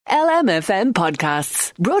LMFM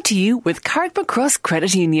podcasts, brought to you with Carrickmacross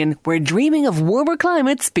Credit Union, where dreaming of warmer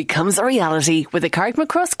climates becomes a reality with a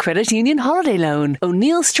Carrickmacross Credit Union holiday loan.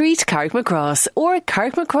 O'Neill Street, Carrickmacross, or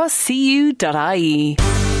carrickmacrosscu.ie.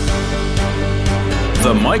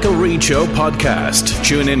 The Michael Reid Show podcast.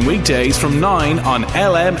 Tune in weekdays from 9 on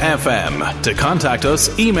LMFM. To contact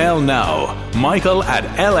us, email now,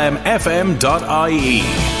 michael@lmfm.ie.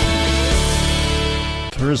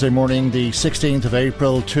 Thursday morning, the 16th of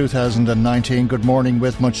April 2019. Good morning,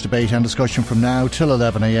 with much debate and discussion from now till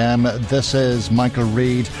 11 a.m. This is Michael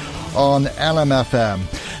Reid on LMFM.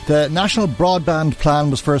 The National Broadband Plan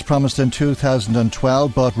was first promised in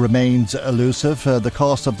 2012 but remains elusive. The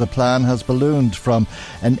cost of the plan has ballooned from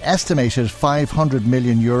an estimated €500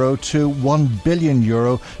 million to €1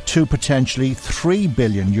 billion to potentially €3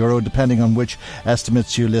 billion, depending on which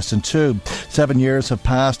estimates you listen to. 7 years have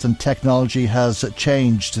passed and technology has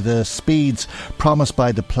changed. The speeds promised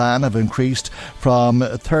by the plan have increased from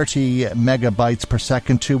 30 megabytes per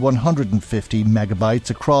second to 150 megabytes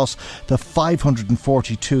across the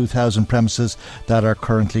 542,000 premises that are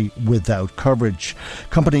currently without coverage.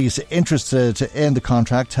 Companies interested in the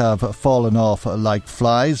contract have fallen off like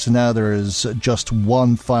flies. Now there is just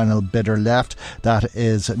one final bidder left. That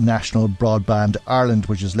is National Broadband Ireland,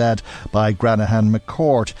 which is led by Granahan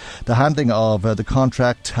McCourt. The handling of the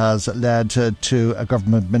contract has led to a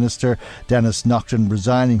government minister, Denis Naughton,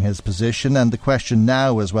 resigning his position, and the question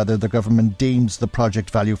now is whether the government deems the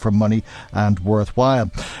project value for money and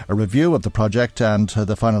worthwhile. A review of the project and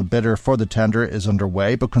the final bidder for the tender is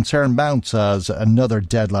underway, but concern mounts as another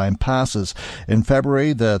deadline passes. In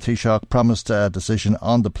February, the Taoiseach promised a decision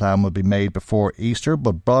on the plan would be made before Easter,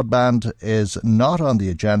 but broadband is not on the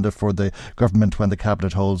agenda for the government when the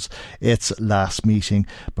Cabinet holds its last meeting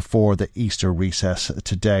before the Easter recess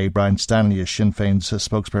today. Brian Stanley is Sinn Féin's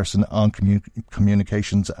spokesperson on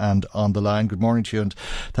communications and on the line. Good morning to you and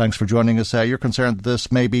thanks for joining us. You're concerned that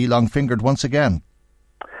this may be long-fingered once again.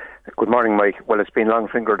 Good morning, Mike. Well, it's been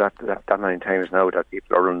long-fingered that many times now that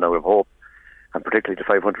people are running out of hope, and particularly the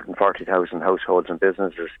 540,000 households and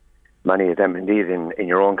businesses, many of them indeed in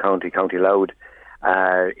your own county, County Louth,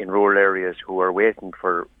 in rural areas who are waiting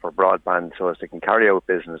for broadband so as they can carry out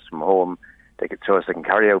business from home, so as they can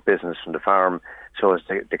carry out business from the farm, so as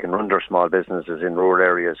they can run their small businesses in rural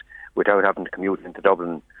areas without having to commute into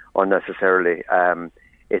Dublin unnecessarily.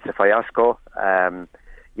 It's a fiasco.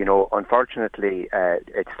 Unfortunately,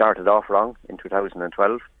 it started off wrong in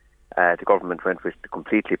 2012. The government went with the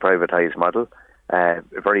completely privatised model, a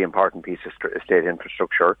very important piece of state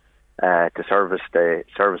infrastructure to service the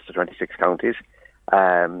 26 counties.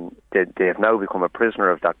 They have now become a prisoner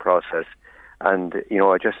of that process. And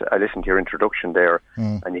I listened to your introduction there,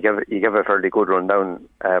 and you gave a fairly good rundown,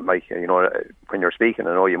 Mike. When you're speaking,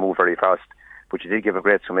 I know you move very fast, but you did give a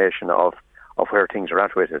great summation of where things are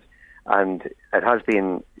at with it. And it has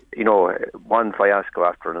been, one fiasco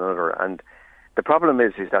after another. And the problem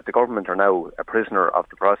is that the government are now a prisoner of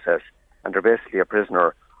the process, and they're basically a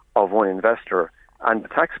prisoner of one investor. And the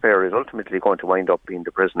taxpayer is ultimately going to wind up being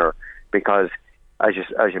the prisoner because, as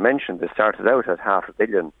you mentioned, it started out at $500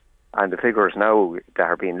 million, and the figures now that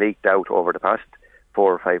are being leaked out over the past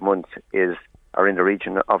 4 or 5 months are in the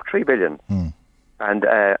region of $3 billion. And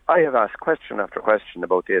I have asked question after question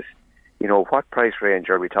about this. What price range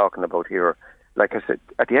are we talking about here? Like I said,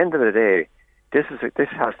 at the end of the day, this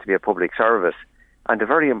has to be a public service, and the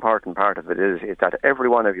very important part of it is that every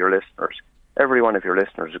one of your listeners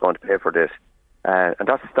is going to pay for this, and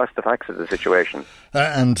that's the facts of the situation.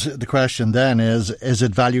 And the question then is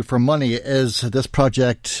it value for money? Is this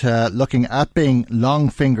project looking at being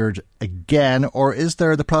long-fingered again, or is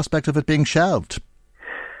there the prospect of it being shelved?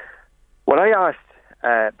 Well, I asked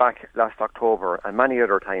back last October and many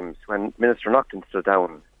other times when Minister Naughton stood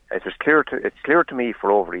down, it's clear to me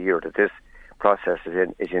for over a year that this process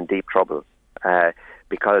is in deep trouble,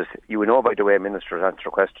 because you know by the way ministers answer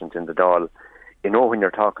questions in the Dáil, when you're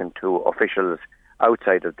talking to officials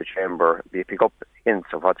outside of the chamber, you pick up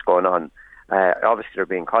hints of what's going on. Obviously they're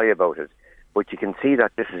being coy about it, but you can see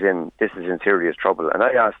that this is in serious trouble. And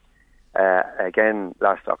I asked again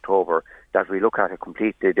last October that we look at a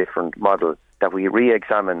completely different model, that we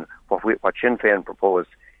re-examine what Sinn Féin proposed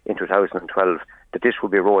in 2012, that this will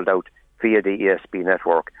be rolled out via the ESB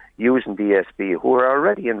network, using the ESB, who are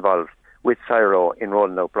already involved with CSIRO in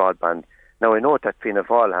rolling out broadband. Now, I know that Fianna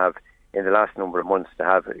Fáil have, in the last number of months, to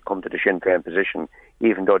have come to the Sinn Féin position,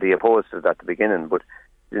 even though they opposed it at the beginning, but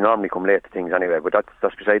they normally come late to things anyway, but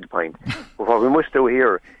that's beside the point. But what we must do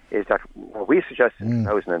here is that what we suggested in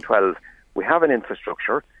 2012, we have an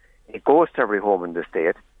infrastructure, it goes to every home in the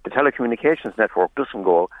state, the telecommunications network doesn't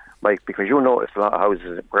go, Mike, because you'll notice a lot of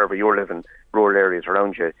houses, wherever you're living, rural areas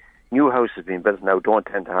around you, new houses being built now don't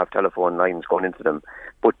tend to have telephone lines going into them,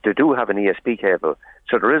 but they do have an ESP cable.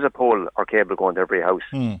 So there is a pole or cable going to every house,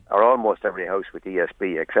 or almost every house with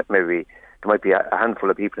ESP, except maybe there might be a handful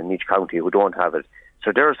of people in each county who don't have it.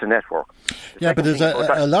 So there's the network. Yeah, but there's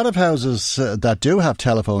a lot of houses that do have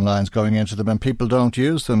telephone lines going into them and people don't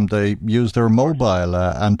use them. They use their mobile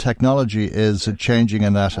and technology is changing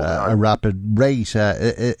in at a rapid rate.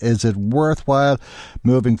 Is it worthwhile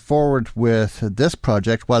moving forward with this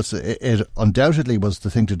project? Whilst it undoubtedly was the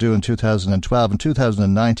thing to do in 2012 and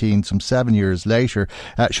 2019, some 7 years later,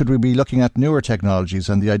 should we be looking at newer technologies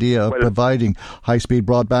and the idea of providing high-speed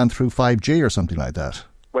broadband through 5G or something like that?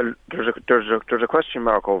 Well, there's a question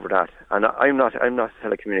mark over that, and I'm not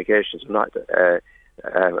telecommunications.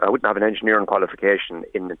 I wouldn't have an engineering qualification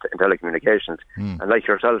in telecommunications. And like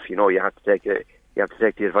yourself, you have to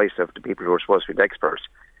take the advice of the people who are supposed to be the experts.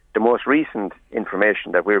 The most recent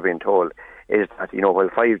information that we're being told is that while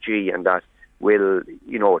 5G and that will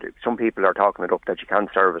some people are talking it up that you can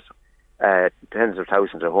service tens of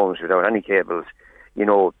thousands of homes without any cables.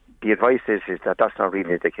 The advice is that that's not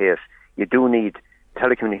really the case. You do need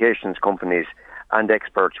telecommunications companies and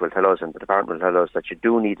experts will tell us, and the department will tell us, that you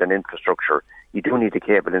do need an infrastructure. You do need a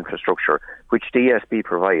cable infrastructure, which DSB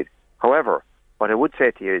provide. However, what I would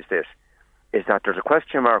say to you is this, is that there's a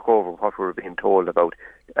question mark over what we were being told about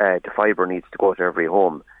the fibre needs to go to every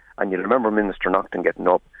home. And you'll remember Minister Naughton getting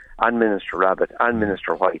up, and Minister Rabbitte, and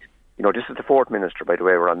Minister White. This is the fourth minister, by the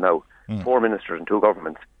way, we're on now. 4 ministers and 2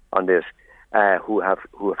 governments on this who have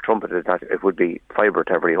trumpeted that it would be fibre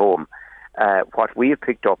to every home. What we have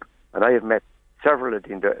picked up, and I have met several of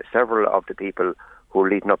the people who are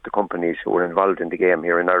leading up the companies who are involved in the game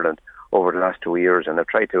here in Ireland over the last 2 years, and I've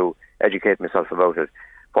tried to educate myself about it.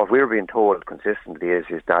 What we're being told consistently is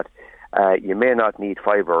that you may not need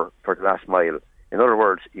fibre for the last mile. In other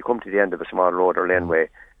words, you come to the end of a small road or laneway,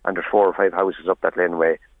 and there's 4 or 5 houses up that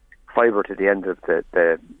laneway. Fibre to the end of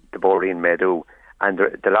the boreen may do, and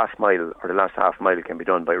the last mile or the last half mile can be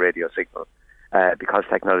done by radio signal. Because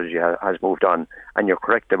technology has moved on, and you're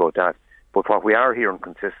correct about that. But what we are hearing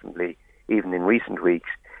consistently, even in recent weeks,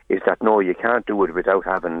 is that no, you can't do it without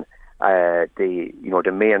having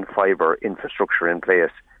the main fibre infrastructure in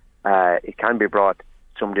place. It can be brought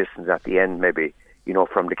some distance at the end, maybe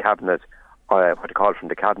from the cabinet, what they call from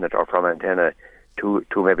the cabinet or from antenna to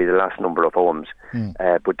maybe the last number of homes.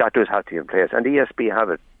 But that does have to be in place, and ESB have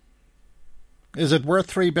it. Is it worth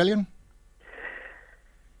 $3 billion?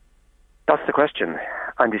 That's the question.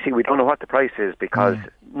 And you see, we don't know what the price is because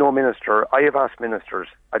no minister, I have asked ministers,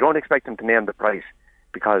 I don't expect them to name the price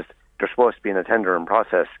because they're supposed to be in a tendering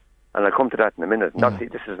process, and I'll come to that in a minute. And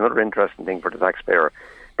this is another interesting thing for the taxpayer,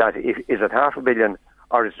 that is it $500 million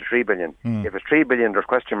or is it $3 billion? If it's $3 billion, there's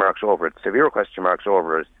question marks over it, severe question marks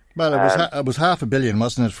over it. Well, it was $500 million,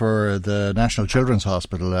 wasn't it, for the National Children's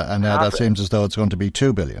Hospital, and now that seems as though it's going to be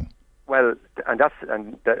 $2 billion. Well, and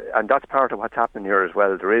that's part of what's happening here as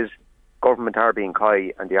well. There is government are being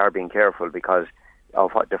coy and they are being careful because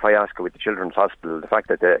of what the fiasco with the Children's Hospital, the fact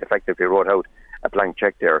that they effectively wrote out a blank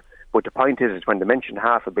cheque there. But the point is when they mentioned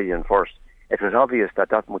 $500 million first, it was obvious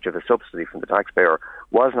that much of a subsidy from the taxpayer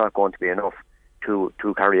was not going to be enough to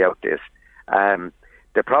carry out this.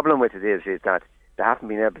 The problem with it is that they haven't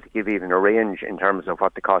been able to give even a range in terms of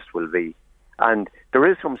what the cost will be. And there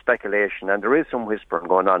is some speculation and there is some whispering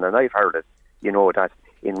going on, and I've heard it, that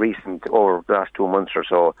in over the last 2 months or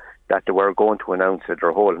so, that they were going to announce it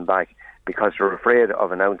or holding back because they're afraid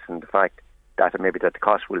of announcing the fact that maybe that the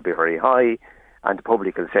cost will be very high and the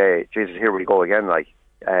public will say, Jesus, here we go again,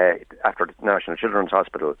 after the National Children's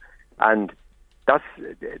Hospital. And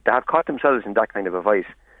they have caught themselves in that kind of a vice.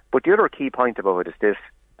 But the other key point about it is this,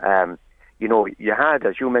 you had,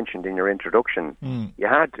 as you mentioned in your introduction, you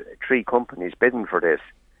had 3 companies bidding for this.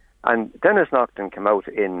 And Denis Naughton came out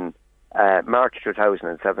in March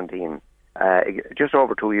 2017, just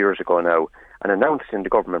over 2 years ago now, and announced in the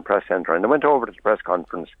government press centre, and they went over to the press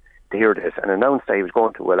conference to hear this, and announced that he was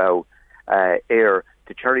going to allow AIR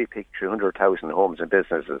to cherry-pick 300,000 homes and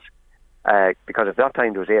businesses, because at that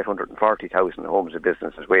time there was 840,000 homes and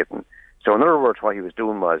businesses waiting. So in other words, what he was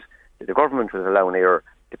doing was that the government was allowing AIR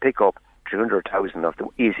to pick up 300,000 of the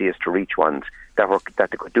easiest to reach ones that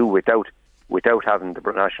they could do without having the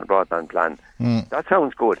National Broadband Plan. That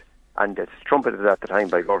sounds good, and it's trumpeted at the time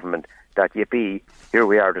by government that yippee, here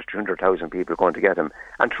we are, there's 200,000 people going to get them.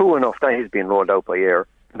 And true enough, that is being rolled out by AIR,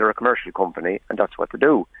 and they're a commercial company, and that's what they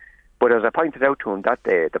do. But as I pointed out to him that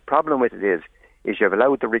day, the problem with it is you've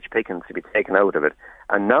allowed the rich pickings to be taken out of it,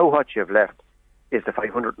 and now what you've left is the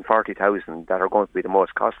 540,000 that are going to be the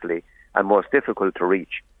most costly and most difficult to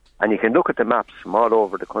reach. And you can look at the maps from all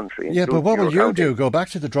over the country. Yeah, but what will you do? Go back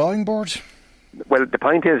to the drawing board? Well, the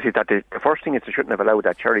point is that the first thing is they shouldn't have allowed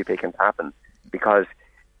that cherry picking to happen, because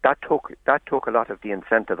that took a lot of the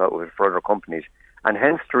incentive out of it for other companies, and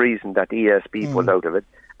hence the reason that the ESB pulled out of it.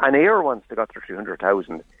 And AIR, once they got their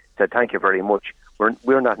 300,000, said thank you very much.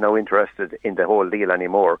 We're not now interested in the whole deal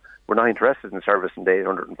anymore. We're not interested in servicing the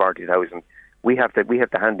 840,000. We have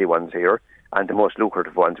the handy ones here and the most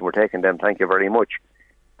lucrative ones. We're taking them. Thank you very much.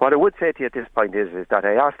 What I would say to you at this point is that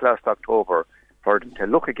I asked last October for them to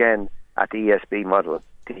look again at the ESB model,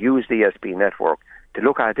 to use the ESB network, to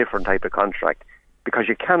look at a different type of contract, because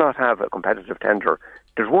you cannot have a competitive tender.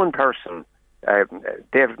 There's one person,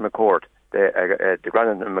 David McCourt, the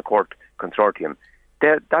Grannon McCourt Consortium.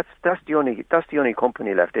 That's the only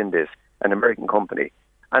company left in this, an American company,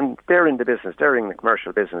 and they're in the business, they're in the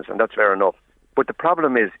commercial business, and that's fair enough. But the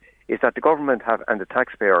problem is that the government and the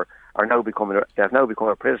taxpayer have now become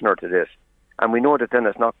a prisoner to this. And we know that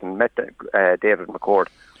Dennis Naughton met David McCourt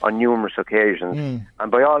on numerous occasions.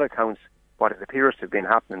 And by all accounts, what it appears to have been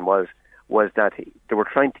happening was that they were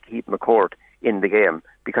trying to keep McCourt in the game,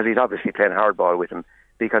 because he's obviously playing hardball with him,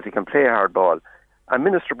 because he can play hardball. And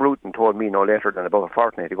Minister Bruton told me no later than about a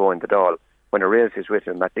fortnight ago in the Dáil, when I raised this with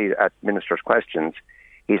him at Minister's Questions,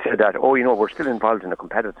 he said that, we're still involved in a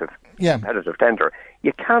competitive tender.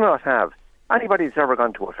 You cannot have anybody who's ever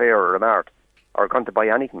gone to a fair or a mart or gone to buy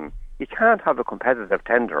anything. You can't have a competitive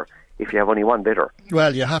tender if you have only one bidder.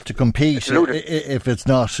 Well, you have to compete if it's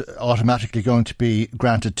not automatically going to be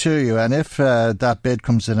granted to you. And if that bid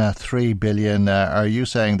comes in at $3 billion, are you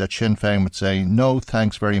saying that Sinn Féin would say, no,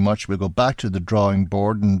 thanks very much, we'll go back to the drawing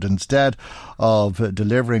board, and instead of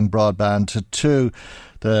delivering broadband to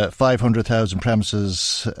the 500,000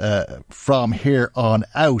 premises from here on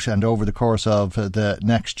out and over the course of the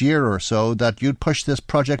next year or so, that you'd push this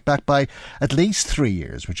project back by at least 3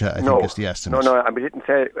 years, which I think is the estimate? No, I didn't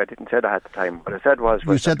say that at the time. What I said was...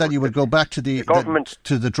 You said that you would go back to the government,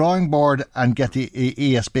 to the drawing board, and get the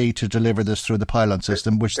ESB to deliver this through the pylon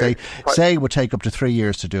system, which they say would take up to 3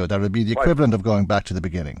 years to do. That would be the equivalent of going back to the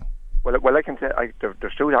beginning. Well, I can say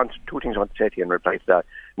there's two things I want to say to you in reply to that.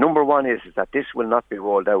 Number one is that this will not be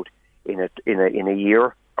rolled out in a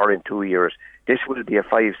year or in 2 years. This will be a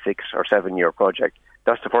 5, 6 or 7 year project.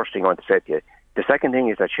 That's the first thing I want to say to you. The second thing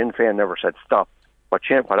is that Sinn Féin never said stop. What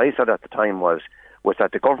I said at the time was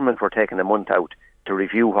that the government were taking a month out to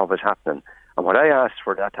review what was happening. And what I asked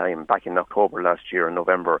for that time, back in October last year, in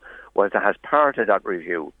November, was that as part of that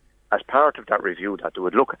review, that they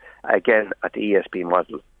would look again at the ESB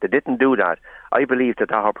model. They didn't do that. I believe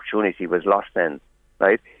that opportunity was lost then,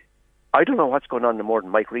 right? I don't know what's going on more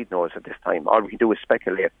than Mike Reid knows at this time. All we can do is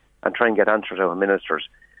speculate and try and get answers out of ministers.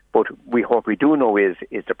 But what we do know is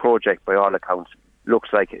the project, by all accounts, looks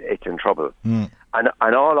like it's in trouble. And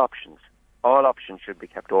all options should be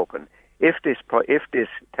kept open. If this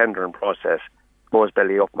tendering process goes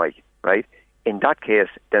belly up, Mike, right? In that case,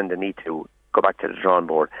 then they need to go back to the drawing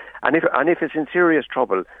board. And if it's in serious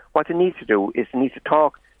trouble, what they need to do is they need to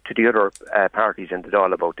talk to the other parties in the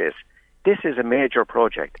Dáil about this. This is a major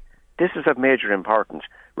project. This is of major importance,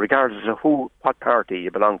 regardless of what party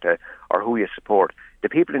you belong to or who you support. The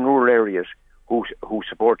people in rural areas who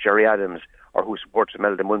support Jerry Adams, or who supports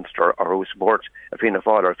Imelda Munster, or who supports Fianna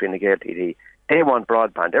Fáil or Fine Gael TD, they want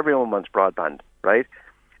broadband. Everyone wants broadband, right?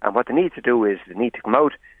 And what they need to do is they need to come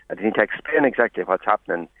out and they need to explain exactly what's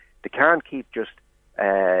happening. They can't keep just,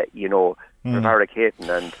 prevaricating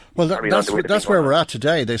and... Well, that's where we're at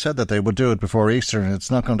today. They said that they would do it before Easter, and it's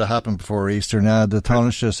not going to happen before Easter. Now, the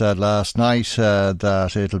Taoiseach said last night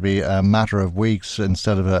that it'll be a matter of weeks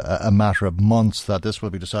instead of a matter of months, that this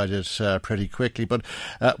will be decided pretty quickly. But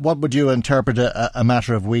what would you interpret a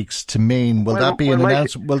matter of weeks to mean? Will that be an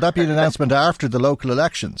announcement after the local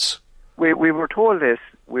elections? We were told this.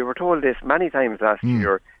 We were told this many times last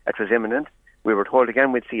year. It was imminent. We were told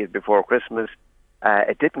again we'd see it before Christmas.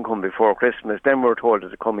 It didn't come before Christmas. Then we were told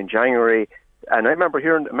it would come in January. And I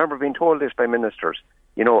remember being told this by ministers.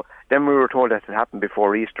 Then we were told that it happened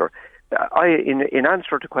before Easter. In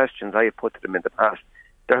answer to questions I have put to them in the past,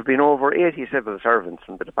 there have been over 80 civil servants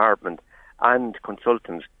from the department and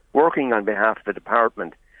consultants working on behalf of the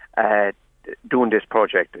department doing this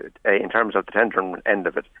project in terms of the tendering end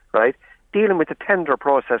of it, right? Dealing with the tender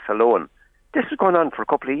process alone. This has gone on for a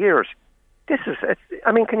couple of years.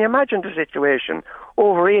 Can you imagine the situation?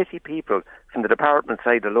 Over 80 people from the department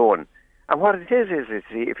side alone. And what it is if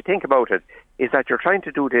you think about it, is that you're trying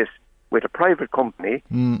to do this with a private company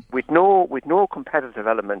with no competitive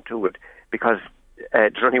element to it, because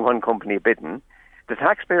there's only one company bidding. The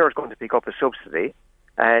taxpayer is going to pick up a subsidy.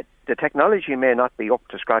 The technology may not be up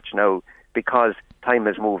to scratch now because time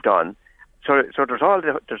has moved on. So there's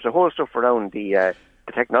the whole stuff around the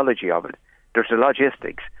technology of it. There's the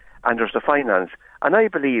logistics and there's the finance. And I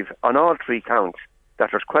believe on all three counts that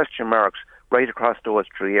there's question marks right across those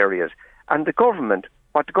three areas. And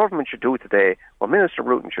what the government should do today, what Minister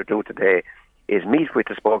Bruton should do today, is meet with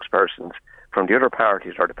the spokespersons from the other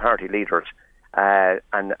parties or the party leaders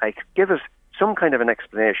and give us some kind of an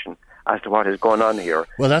explanation as to what is going on here.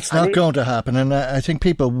 Well, that's not going to happen, and I think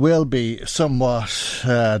people will be somewhat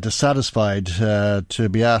dissatisfied to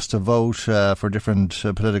be asked to vote for different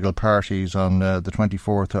political parties on the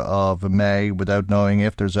 24th of May without knowing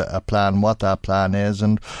if there's a plan, what that plan is,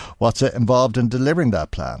 and what's involved in delivering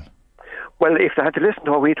that plan. Well, if they had to listen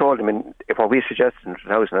to what we told them, what we suggested in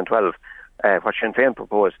 2012, what Sinn Féin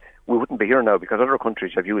proposed, we wouldn't be here now because other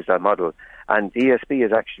countries have used that model. And the ESB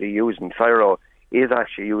is actually using, CSIRO is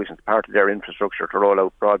actually using part of their infrastructure to roll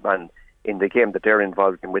out broadband in the game that they're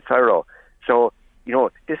involved in with CSIRO. So,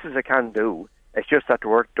 this is a can-do. It's just that they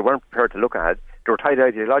weren't prepared to look at it. They were tied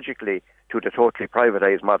ideologically to the totally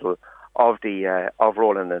privatised model of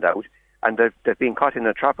rolling it out. And they've been caught in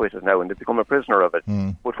a trap with it now and they've become a prisoner of it.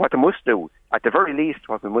 But what they must do, at the very least,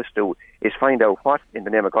 what we must do is find out what in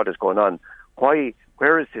the name of God is going on.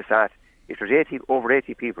 Where is this at? If there's over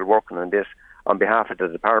 80 people working on this on behalf of the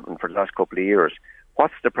department for the last couple of years,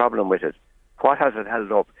 what's the problem with it? What has it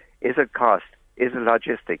held up? Is it cost? Is it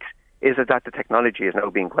logistics? Is it that the technology is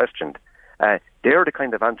now being questioned? They're the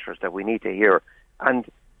kind of answers that we need to hear. And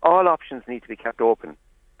all options need to be kept open.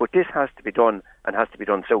 But this has to be done and has to be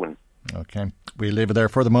done soon. OK, we'll leave it there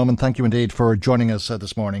for the moment. Thank you indeed for joining us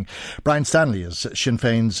this morning. Brian Stanley is Sinn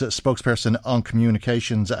Féin's spokesperson on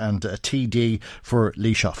communications and TD for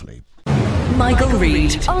Laois Offaly. Michael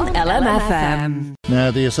Reid on LMFM.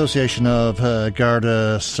 Now, the Association of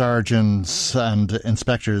Garda Sergeants and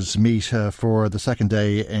Inspectors meet for the second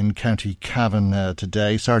day in County Cavan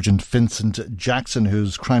today. Sergeant Vincent Jackson,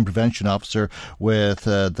 who's Crime Prevention Officer with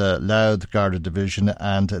the Louth Garda Division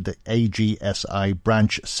and the AGSI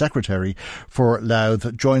Branch Secretary for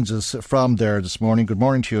Louth, joins us from there this morning. Good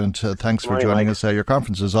morning to you and thanks for joining us. Your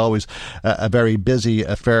conference is always a very busy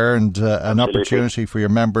affair and an opportunity for your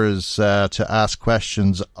members to ask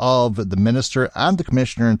questions of the Minister and the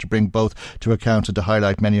Commissioner and to bring both to account and to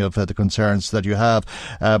highlight many of the concerns that you have.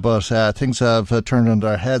 But things have turned on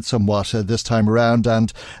their head somewhat this time around,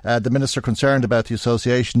 and the Minister concerned about the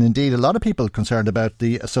association. Indeed, a lot of people concerned about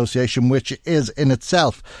the association, which is in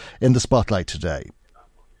itself in the spotlight today.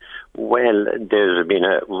 Well,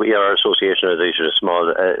 our association has issued a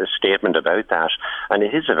small statement about that, and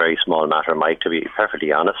it is a very small matter, Mike, to be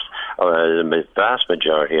perfectly honest. The vast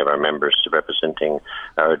majority of our members representing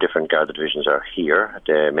our different Garda divisions are here.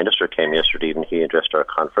 The Minister came yesterday evening, he addressed our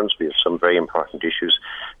conference. We have some very important issues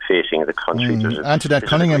facing the country. Antoinette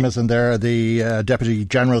Cunningham is in there, the Deputy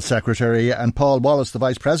General Secretary, and Paul Wallace, the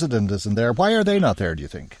Vice President, is in there. Why are they not there, do you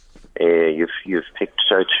think? You've picked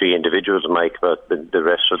out three individuals, Mike, but the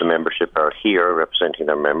rest of the membership are here representing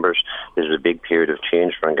their members. This is a big period of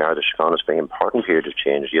change for Garda Síochána. It's a very important period of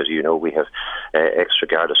change. As you know, we have extra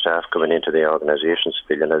Garda staff coming into the organisation,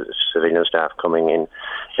 civilian staff coming in.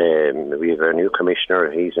 We have our new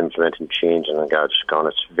Commissioner. He's implementing change in Garda Síochána.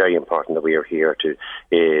 It's very important that we are here to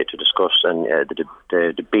discuss and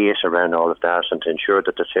the debate around all of that and to ensure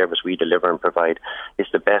that the service we deliver and provide is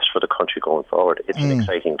the best for the country going forward. It's an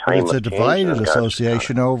exciting time. It's a divided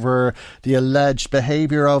association over the alleged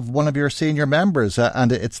behaviour of one of your senior members,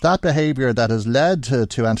 and it's that behaviour that has led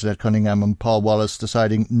to Antoinette Cunningham and Paul Wallace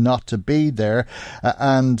deciding not to be there,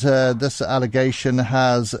 and this allegation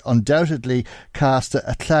has undoubtedly cast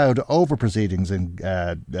a cloud over proceedings in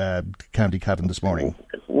County Cavan this morning.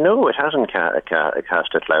 No, it hasn't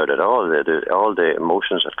cast a cloud at all. All the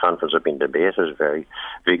emotions at conference have been debated very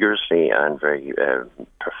vigorously and very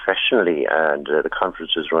professionally, and the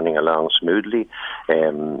conference is running along smoothly.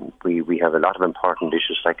 We have a lot of important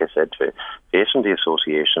issues, like I said, facing the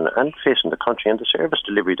association and facing the country, and the service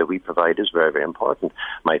delivery that we provide is very, very important.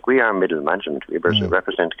 Mike, we are middle management. We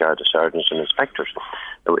represent Garda sergeants and inspectors,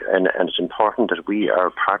 and it's important that we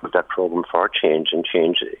are part of that programme for change, and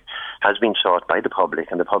change has been sought by the public,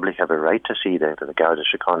 and the public have a right to see that the Garda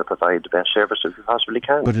Síochána provide the best service that we possibly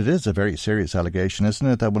can. But it is a very serious allegation, isn't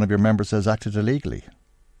it, that one of your members has acted illegally?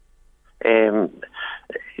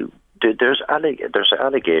 There's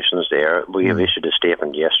allegations there. We have issued a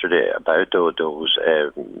statement yesterday about those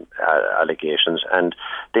allegations, and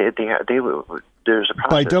there's a process.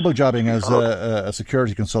 By double jobbing as a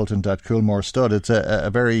security consultant at Coolmore Stud, it's a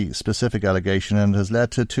very specific allegation and has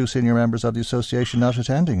led to two senior members of the association not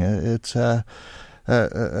attending. It's a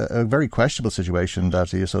very questionable situation that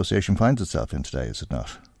the association finds itself in today, is it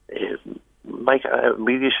not? Mike,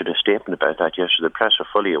 we issued a statement about that yesterday. The press are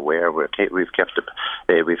fully aware. We've kept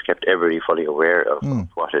everybody fully aware of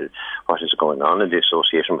what is going on in the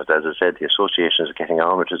association. But as I said, the association is getting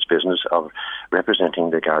on with its business of representing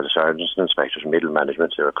the Garda sergeants and inspectors and middle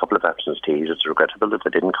management. There are a couple of absentees. It's regrettable that they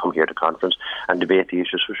didn't come here to conference and debate the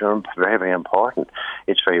issues, which are very, very important.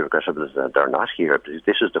 It's very regrettable that they're not here.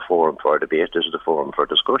 This is the forum for debate. This is the forum for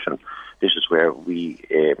discussion. This is where we...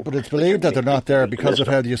 but it's believed that they're not there because of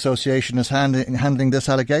how the association is handling this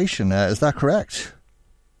allegation. Is that correct?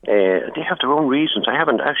 They have their own reasons. I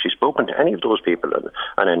haven't actually spoken to any of those people,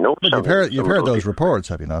 and I know. But you've heard those reports,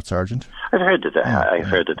 have you not, Sergeant? I've heard that. I've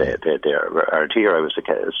heard that they aren't here. I was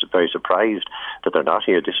very surprised that they're not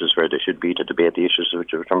here. This is where they should be to debate the issues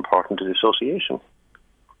which are important to the association.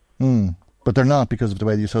 But they're not because of the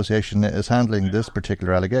way the association is handling this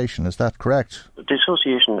particular allegation. Is that correct? The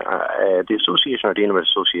association are dealing with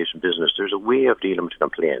association business. There's a way of dealing with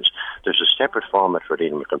complaints. There's a separate format for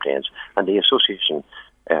dealing with complaints, and the association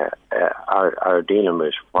are dealing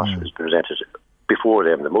with what is presented before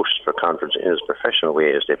them, the most for conference in as professional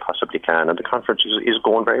way as they possibly can, and the conference is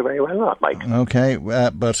going very, very well, not Mike. Okay,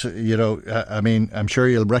 but I mean, I'm sure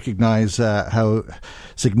you'll recognise how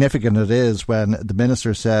significant it is when the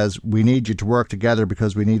Minister says we need you to work together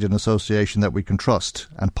because we need an association that we can trust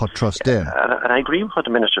and put trust in. And I agree with what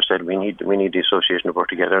the Minister said. We need the association to work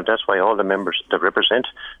together, and that's why all the members that represent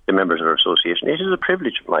the members of our association, it is a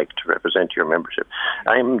privilege, Mike, to represent your membership.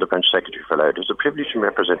 I'm the branch secretary for Louth. It's a privilege to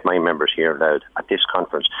represent my members here in Louth at this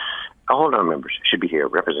conference. All our members should be here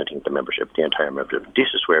representing the membership, the entire membership. This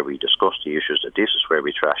is where we discuss the issues. This is where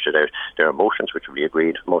we thrash it out. There are motions which will be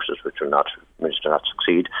agreed, motions which will not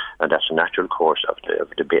succeed, and that's a natural course of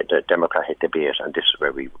the democratic debate, and this is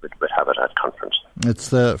where we would have it at conference. It's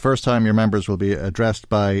the first time your members will be addressed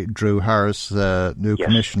by Drew Harris, new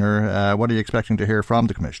Commissioner. What are you expecting to hear from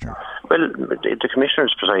the Commissioner? Well, the Commissioner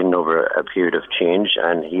is presiding over a period of change,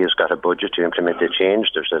 and he has got a budget to implement the change.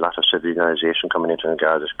 There's a lot of civilisation coming into the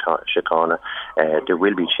Garda Síochána. There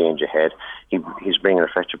will be change ahead. He's bringing a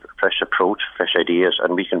fresh approach, fresh ideas,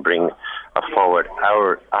 and we can bring forward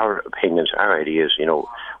our opinions, our ideas.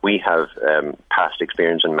 We have past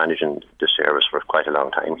experience in managing the service for quite a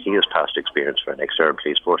long time. He has past experience for an external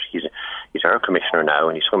police force. He's our Commissioner now,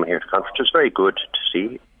 and he's coming here to conference. It's very good to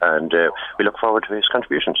see, and we look forward to his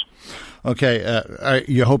contributions. Okay, are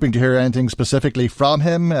you hoping to hear anything specifically from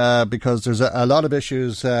him? Because there's a lot of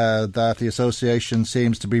issues that the association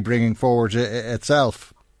seems to be bringing forward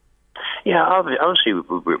itself. Yeah, obviously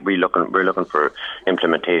we're looking for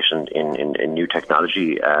implementation in new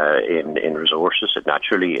technology, in resources,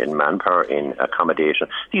 naturally in manpower, in accommodation.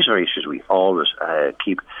 These are issues we always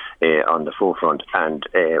keep on the forefront, and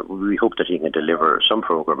we hope that he can deliver some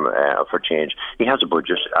programme for change. He has a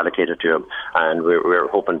budget allocated to him, and we're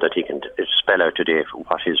hoping that he can spell out today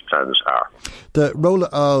what his plans are. The role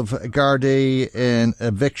of Gardaí in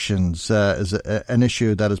evictions is an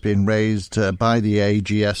issue that has been raised by the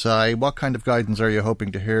AGSI. What kind of guidance are you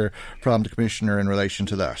hoping to hear from the Commissioner in relation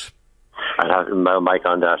to that? Mike,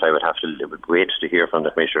 on that, I would have to wait to hear from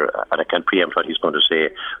the Commissioner, and I can't preempt what he's going to say.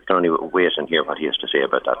 I can only wait and hear what he has to say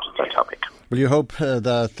about that topic. Will you hope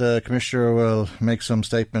that the Commissioner will make some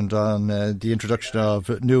statement on the introduction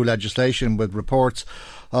of new legislation with reports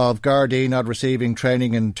of Gardaí not receiving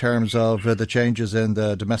training in terms of the changes in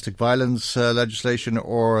the domestic violence legislation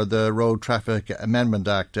or the Road Traffic Amendment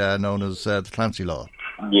Act known as the Clancy Law?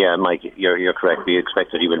 Yeah, Mike, you're correct. We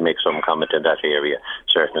expect that he will make some comment in that area,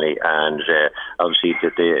 certainly. And obviously,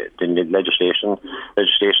 the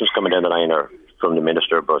legislation's coming down the line are from the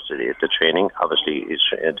Minister, but the training, obviously, is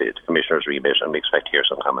the Commissioner's remit, and we expect to hear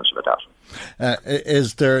some comments about that.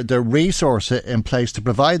 Is there the resource in place to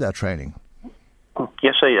provide that training?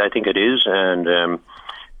 Yes, I think it is, and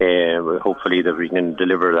hopefully that we can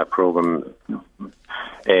deliver that programme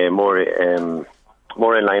more in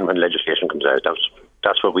line when legislation comes out.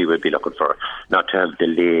 That's what we would be looking for, not to have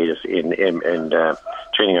delays in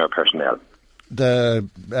training our personnel. The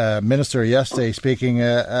Minister yesterday speaking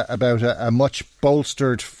about a much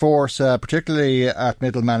bolstered force, particularly at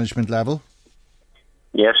middle management level.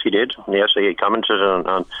 Yes, he did. Yes, he commented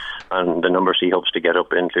on the numbers he hopes to get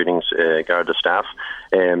up, including Garda staff,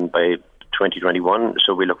 by 2021.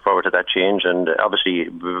 So we look forward to that change, and obviously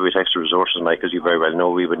with extra resources, Mike, as you very well know,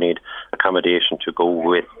 we would need accommodation to go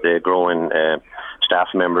with the growing staff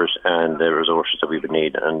members and the resources that we would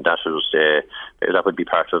need, and that would be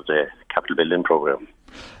part of the capital building programme.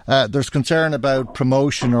 There's concern about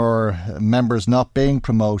promotion or members not being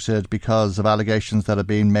promoted because of allegations that have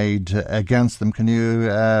been made against them. Can you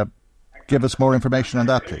give us more information on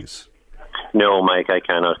that, please? No, Mike, I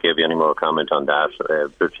cannot give you any more comment on that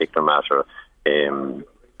particular matter.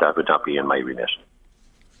 that would not be in my remit.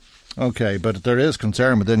 Okay, but there is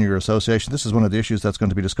concern within your association. This is one of the issues that's going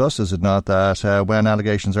to be discussed, is it not, that when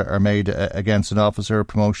allegations are made against an officer,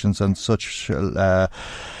 promotions and such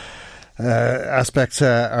aspects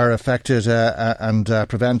are affected and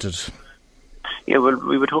prevented? Yeah, well,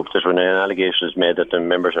 we would hope that when an allegation is made that our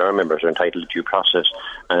members are entitled to due process,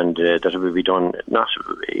 and that it would be done,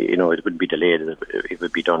 it wouldn't be delayed, it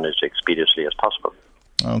would be done as expeditiously as possible.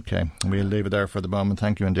 Okay, we'll leave it there for the moment.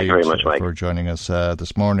 Thank you indeed. Thank you very much, Mike, for joining us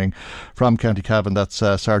this morning. From County Cavan, that's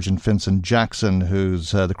Sergeant Vincent Jackson,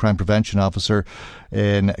 who's the Crime Prevention Officer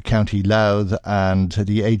in County Louth and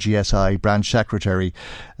the AGSI Branch Secretary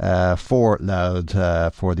for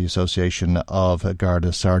Louth for the Association of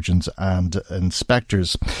Garda Sergeants and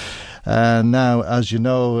Inspectors. Now, as you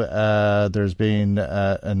know, there's been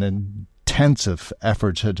an intensive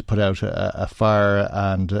effort to put out a fire,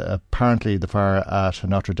 and apparently the fire at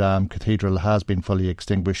Notre Dame Cathedral has been fully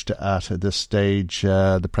extinguished at this stage.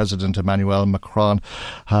 The President Emmanuel Macron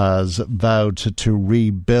has vowed to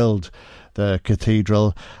rebuild the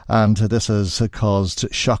cathedral, and this has caused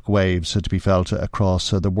shockwaves to be felt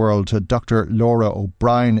across the world. Dr. Laura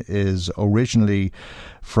O'Brien is originally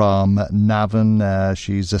from Navan.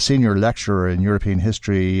 She's a senior lecturer in European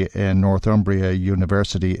history in Northumbria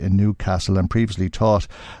University in Newcastle and previously taught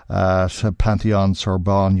at Pantheon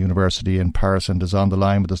Sorbonne University in Paris, and is on the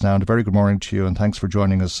line with us now. And a very good morning to you, and thanks for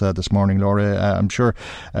joining us this morning, Laura. I'm sure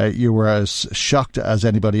you were as shocked as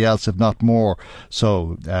anybody else, if not more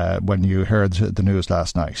so, when you heard the news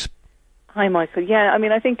last night. Hi, Michael. Yeah, I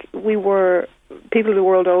mean, I think people the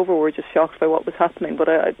world over were just shocked by what was happening. But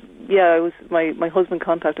my husband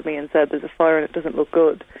contacted me and said there's a fire and it doesn't look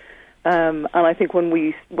good. And I think when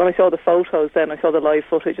I saw the photos, then I saw the live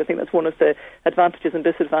footage. I think that's one of the advantages and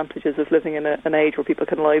disadvantages of living in an age where people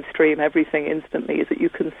can live stream everything instantly, is that you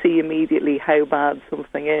can see immediately how bad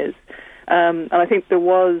something is. And I think there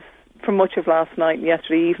was, for much of last night and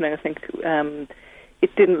yesterday evening, I think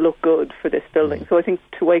it didn't look good for this building. So I think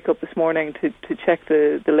to wake up this morning to check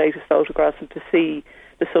the latest photographs and to see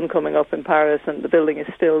the sun coming up in Paris and the building is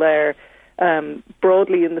still there,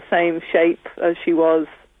 broadly in the same shape as she was,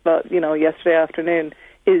 yesterday afternoon,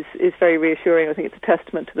 is very reassuring. I think it's a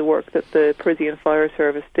testament to the work that the Parisian Fire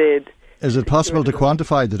Service did. Is it possible to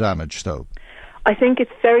quantify the damage, though? I think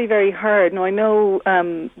it's very, very hard. Now, I know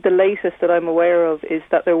the latest that I'm aware of is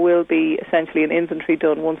that there will be essentially an inventory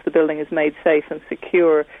done once the building is made safe and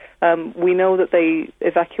secure. We know that they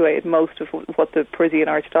evacuated most of what the Parisian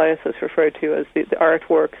Archdiocese referred to as the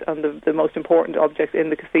artworks and the most important objects in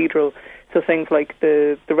the cathedral. So things like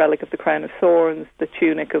the relic of the Crown of Thorns, the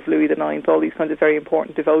tunic of Louis IX, all these kinds of very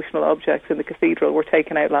important devotional objects in the cathedral were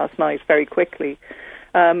taken out last night very quickly.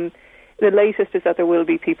 The latest is that there will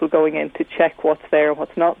be people going in to check what's there and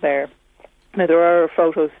what's not there. Now, there are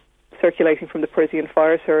photos circulating from the Parisian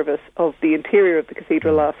Fire Service of the interior of the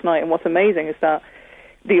cathedral last night, and what's amazing is that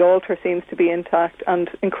the altar seems to be intact,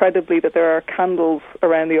 and incredibly that there are candles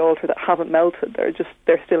around the altar that haven't melted.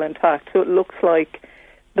 They're still intact. So it looks like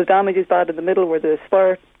the damage is bad in the middle where the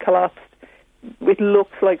spire collapsed. It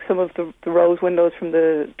looks like some of the rose windows from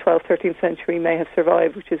the 12th, 13th century may have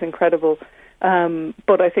survived, which is incredible.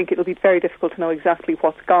 But I think it'll be very difficult to know exactly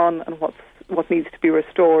what's gone and what needs to be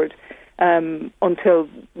restored until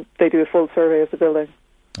they do a full survey of the building.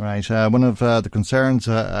 Right. One of the concerns,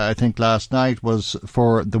 I think, last night was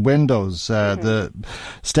for the windows, the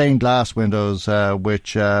stained glass windows,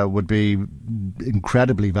 which would be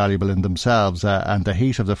incredibly valuable in themselves, and the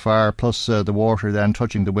heat of the fire plus the water then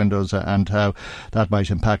touching the windows and how that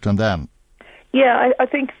might impact on them. Yeah, I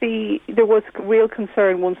think there was real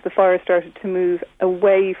concern once the fire started to move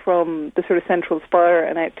away from the sort of central spire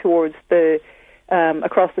and out towards the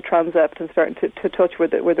across the transept and starting to touch where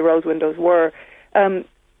the rose windows were.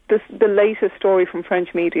 The latest story from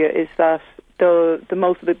French media is that the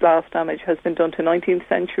most of the glass damage has been done to 19th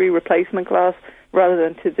century replacement glass rather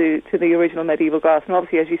than to the original medieval glass. And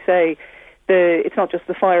obviously, as you say, it's not just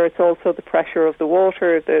the fire, it's also the pressure of the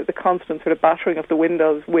water, the constant sort of battering of the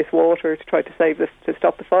windows with water to try to save this, to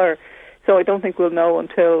stop the fire. So I don't think we'll know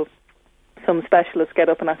until some specialists get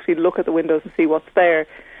up and actually look at the windows and see what's there.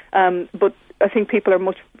 But I think people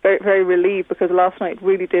are very, very relieved, because last night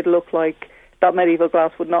really did look like that medieval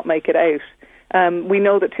glass would not make it out. We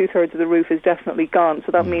know that 2/3 of the roof is definitely gone,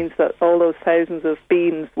 so that means that all those thousands of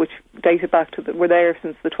beams, which dated back to were there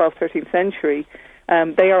since the 12th, 13th century,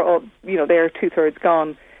 they are all, they are 2/3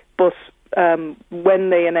 gone. But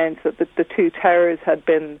when they announced that the two towers had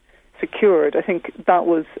been secured, I think that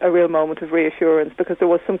was a real moment of reassurance, because there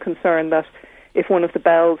was some concern that if one of the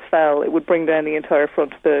bells fell, it would bring down the entire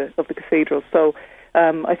front of the cathedral. So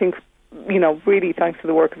I think really thanks to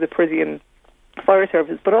the work of the Parisian fire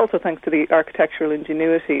service, but also thanks to the architectural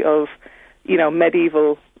ingenuity of,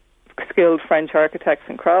 medieval skilled French architects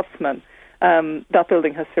and craftsmen. That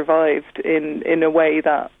building has survived in a way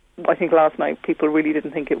that I think last night people really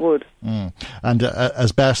didn't think it would. And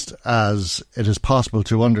as best as it is possible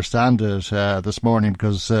to understand it this morning,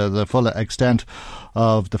 because the full extent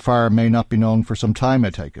of the fire may not be known for some time, I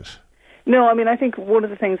take it. No, I think one of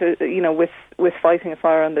the things with fighting a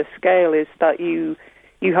fire on this scale is that you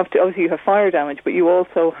have to, obviously you have fire damage, but you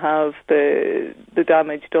also have the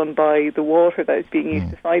damage done by the water that is being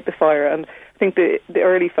used to fight the fire. And I think the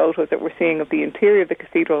early photos that we're seeing of the interior of the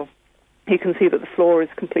cathedral, you can see that the floor is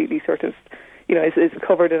completely sort of, is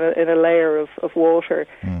covered in a layer of water.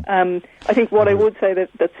 I think what I would say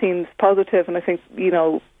that seems positive, and I think,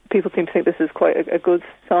 people seem to think this is quite a good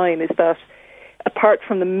sign, is that apart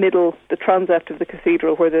from the transept of the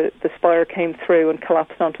cathedral where the spire came through and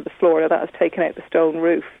collapsed onto the floor, now that has taken out the stone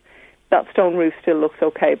roof. That stone roof still looks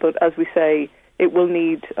okay, but as we say, it will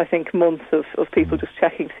need, I think, months of people just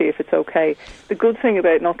checking to see if it's okay. The good thing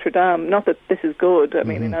about Notre Dame, not that this is good,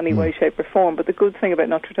 in any way, shape or form, but the good thing about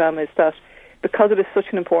Notre Dame is that because it is such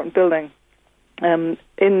an important building,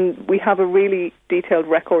 we have a really detailed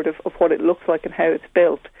record of what it looks like and how it's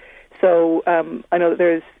built. So I know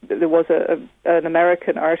that there was an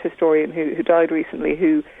American art historian who died recently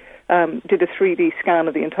who did a 3D scan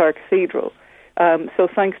of the entire cathedral. So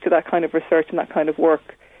thanks to that kind of research and that kind of work,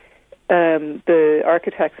 the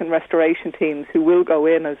architects and restoration teams who will go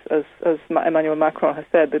in, as Emmanuel Macron has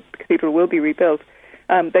said, the cathedral will be rebuilt.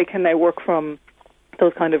 They can now work from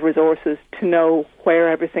those kind of resources to know where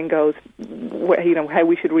everything goes, how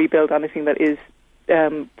we should rebuild anything that is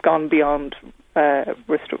gone beyond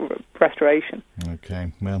restoration.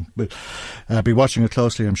 Okay, well, we'll be watching it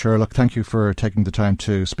closely, I'm sure. Look, thank you for taking the time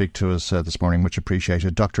to speak to us this morning, much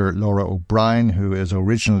appreciated. Dr. Laura O'Brien, who is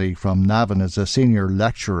originally from Navan, is a senior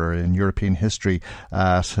lecturer in European history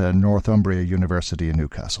at Northumbria University in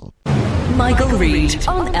Newcastle. Michael Reid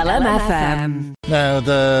on LMFM. Now,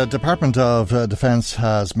 the Department of Defence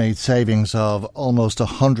has made savings of almost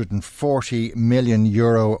 €140 million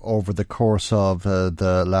over the course of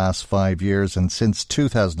the last 5 years, and since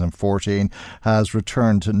 2014 has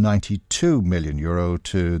returned €92 million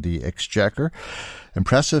to the Exchequer.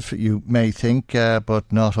 Impressive, you may think, but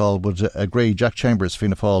not all would agree. Jack Chambers,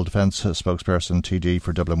 Fianna Fáil Defence spokesperson, TD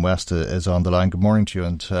for Dublin West, is on the line. Good morning to you,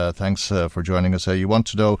 and thanks for joining us. You want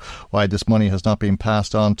to know why this money has not been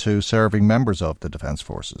passed on to serving members of the Defence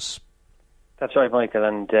Forces? That's right, Michael,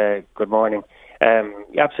 and good morning.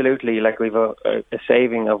 Absolutely, we've a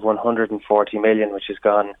saving of 140 million, which has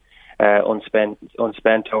gone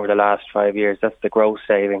unspent over the last 5 years. That's the gross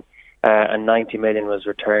saving, and 90 million was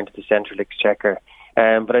returned to the Central Exchequer.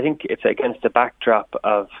 But I think it's against the backdrop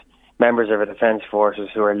of members of our Defence Forces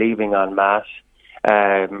who are leaving en masse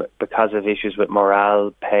because of issues with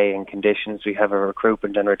morale, pay and conditions. We have a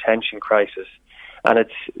recruitment and retention crisis. And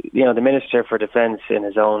it's, the Minister for Defence in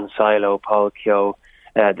his own silo, Paul Keogh,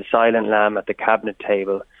 the silent lamb at the cabinet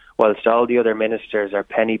table, whilst all the other ministers are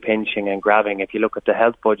penny pinching and grabbing. If you look at the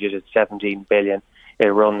health budget, it's 17 billion. It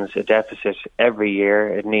runs a deficit every year.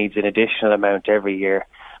 It needs an additional amount every year.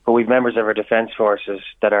 But we've members of our Defence Forces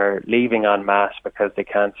that are leaving en masse because they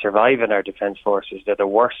can't survive in our Defence Forces. They're the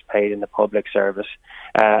worst paid in the public service,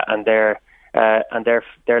 and they're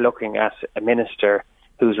looking at a minister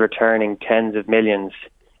who's returning tens of millions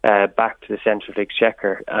back to the Central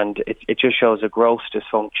Exchequer, and it just shows a gross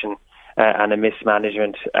dysfunction and a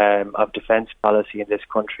mismanagement of defence policy in this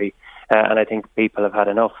country. And I think people have had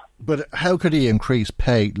enough. But how could he increase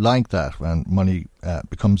pay like that when money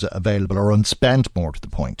becomes available or unspent, more to the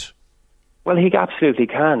point? Well, he absolutely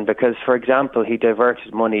can, because, for example, he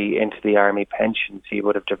diverted money into the army pensions. He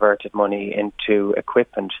would have diverted money into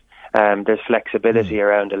equipment. There's flexibility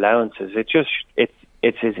around allowances.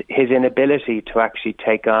 It's his inability to actually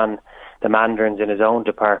take on the mandarins in his own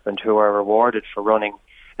department who are rewarded for running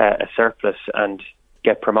a surplus and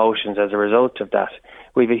get promotions as a result of that.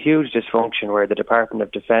 We have a huge dysfunction where the Department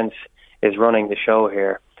of Defence is running the show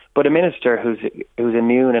here. But a minister who's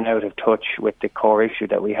immune and out of touch with the core issue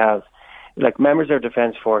that we have, members of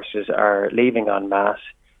Defence Forces are leaving en masse.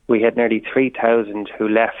 We had nearly 3,000 who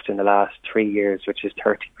left in the last 3 years, which is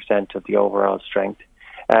 30% of the overall strength.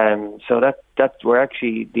 So that's where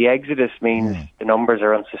actually the exodus means the numbers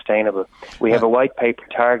are unsustainable. We have a white paper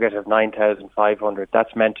target of 9,500.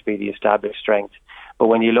 That's meant to be the established strength. But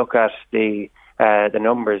when you look at the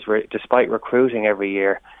numbers, despite recruiting every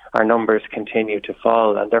year, our numbers continue to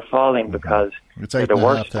fall, and they're falling because they're the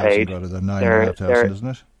worst paid. Rather than 9,500, isn't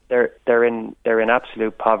it? they're in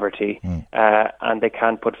absolute poverty, and they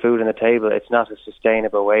can't put food on the table. It's not a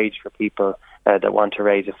sustainable wage for people that want to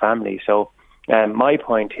raise a family. So my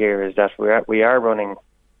point here is that they're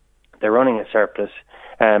running a surplus,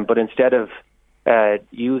 but instead of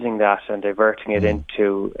using that and diverting it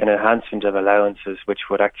into an enhancement of allowances, which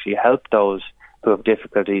would actually help those who have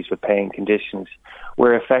difficulties with paying conditions,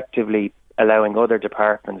 we're effectively allowing other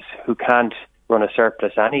departments who can't run a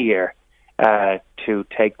surplus any year to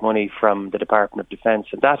take money from the Department of Defence,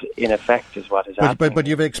 and that in effect is what is happening. But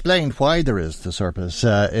you've explained why there is the surplus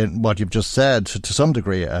in what you've just said, to some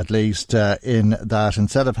degree at least, in that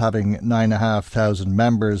instead of having 9,500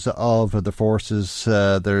 members of the forces,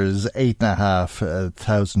 there's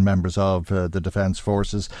 8,500 members of the Defence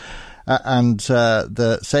Forces. And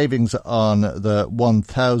the savings on the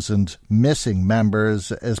 1,000 missing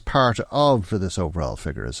members is part of this overall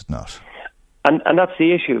figure, is it not? And that's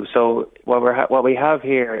the issue. So what we have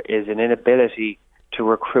here is an inability to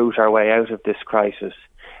recruit our way out of this crisis,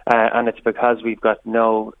 and it's because we've got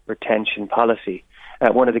no retention policy.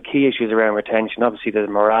 One of the key issues around retention, obviously, there's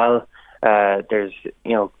morale. There's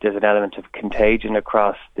an element of contagion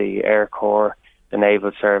across the Air Corps, the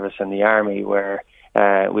Naval Service, and the Army, where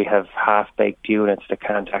we have half-baked units that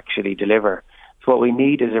can't actually deliver. So what we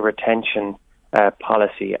need is a retention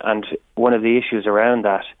policy, and one of the issues around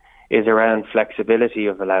that is around flexibility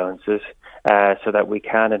of allowances, so that we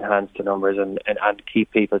can enhance the numbers and keep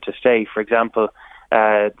people to stay. For example,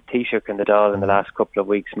 the Taoiseach and the Dáil in the last couple of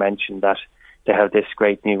weeks mentioned that they have this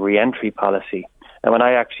great new re-entry policy. And when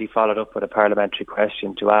I actually followed up with a parliamentary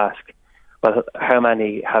question to ask, well, how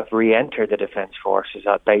many have re-entered the Defence Forces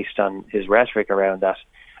based on his rhetoric around that,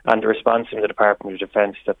 and the response from the Department of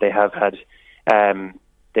Defence that they have had,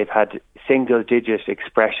 they've had single-digit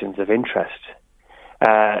expressions of interest.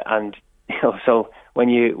 And so when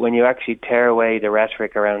you actually tear away the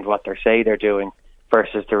rhetoric around what they're doing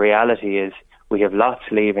versus the reality is we have lots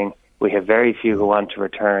leaving, we have very few who want to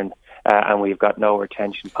return, and we've got no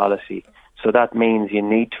retention policy. So that means you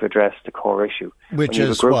need to address the core issue, which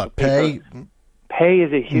is what pay. Pay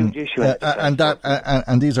is a huge issue,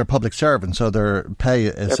 and these are public servants, so their pay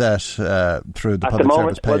is set through the Public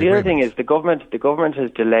Service Pay Well, the other thing Agreement. is the government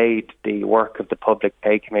has delayed the work of the Public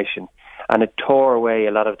Pay Commission, and it tore away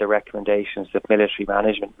a lot of the recommendations that military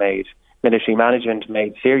management made. Military management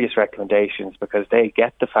made serious recommendations because they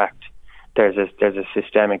get the fact there's a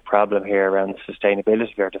systemic problem here around the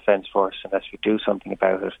sustainability of our Defence Force unless we do something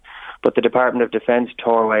about it. But the Department of Defence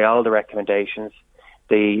tore away all the recommendations.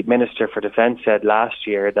 The Minister for Defence said last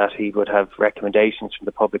year that he would have recommendations from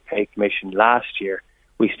the Public Pay Commission last year.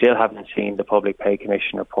 We still haven't seen the Public Pay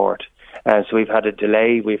Commission report. So we've had a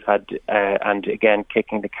delay, and again,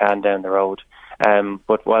 kicking the can down the road.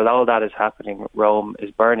 But while all that is happening, Rome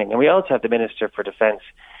is burning. And we also have the Minister for Defence,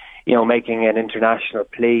 making an international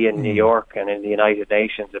plea in New York and in the United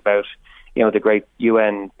Nations about, the great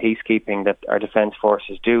UN peacekeeping that our Defence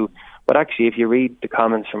Forces do. But actually, if you read the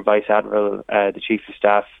comments from Vice Admiral, the Chief of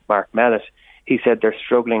Staff, Mark Mellett, he said they're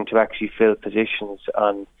struggling to actually fill positions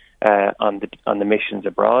on the missions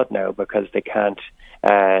abroad now because they can't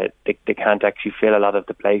actually fill a lot of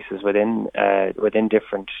the places within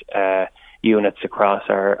different units across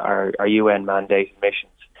our UN mandated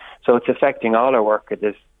missions. So it's affecting all our work.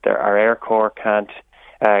 Our Air Corps can't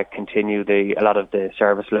continue a lot of the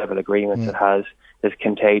service level agreements it has. There's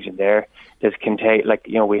contagion there.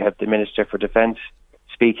 We have the Minister for Defence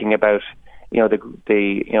speaking about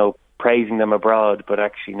the praising them abroad, but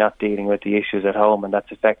actually not dealing with the issues at home, and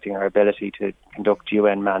that's affecting our ability to conduct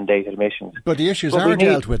UN-mandated missions. But the issues are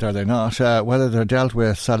dealt with, are they not? Whether they're dealt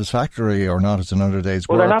with satisfactorily or not is another day's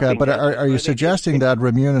work. But are you suggesting that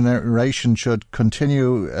remuneration should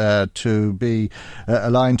continue to be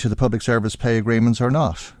aligned to the public service pay agreements or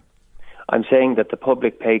not? I'm saying that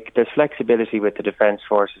there's flexibility with the Defence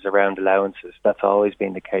Forces around allowances. That's always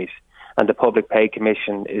been the case. And the Public Pay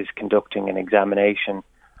Commission is conducting an examination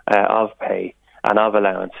of pay and of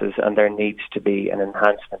allowances, and there needs to be an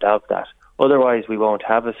enhancement of that. Otherwise, we won't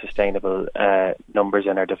have a sustainable numbers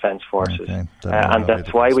in our Defence Forces. Okay. And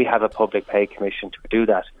that's why we have a Public Pay Commission to do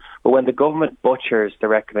that. But when the government butchers the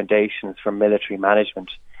recommendations from military management,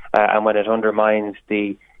 and when it undermines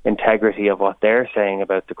the integrity of what they're saying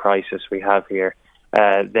about the crisis we have here,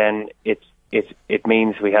 then it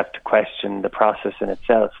means we have to question the process in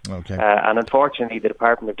itself. Okay. And unfortunately, the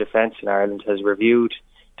Department of Defence in Ireland has reviewed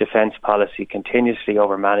defence policy continuously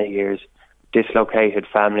over many years, dislocated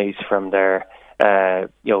families from their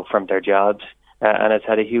jobs, and it's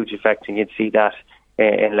had a huge effect. And you'd see that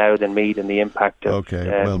in Louth and Meath and the impact of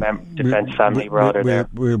Defence Family were out there.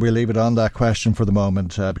 We'll leave it on that question for the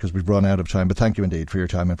moment because we've run out of time. But thank you indeed for your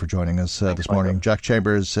time and for joining us this morning. Jack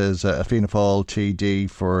Chambers is a Fianna Fáil TD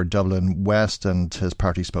for Dublin West and his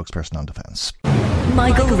party spokesperson on defence.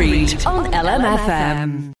 Michael Reid on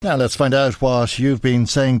LMFM. Now let's find out what you've been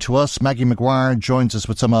saying to us. Maggie McGuire joins us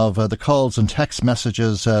with some of the calls and text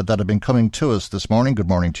messages that have been coming to us this morning. Good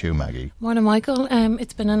morning to you, Maggie. Morning, Michael.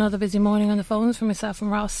 It's been another busy morning on the phones for myself and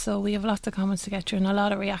Ross, so we have lots of comments to get through and a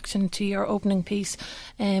lot of reaction to your opening piece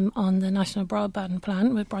on the National Broadband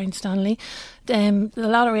Plan with Brian Stanley. A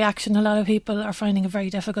lot of reaction. A lot of people are finding it very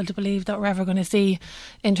difficult to believe that we're ever going to see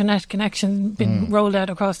internet connection being rolled out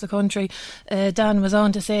across the country. Dan was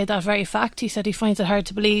on to say that very fact. He said he finds it hard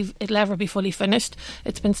to believe it'll ever be fully finished.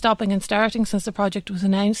 It's been stopping and starting since the project was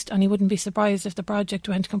announced, and he wouldn't be surprised if the project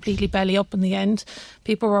went completely belly up in the end.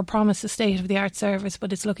 People were promised a state-of-the-art service,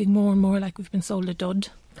 but it's looking more and more like we've been sold a dud.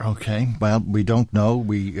 Okay, well, we don't know.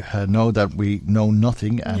 We know that we know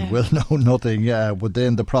nothing and will know nothing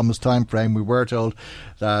within the promised time frame. We were told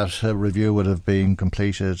that a review would have been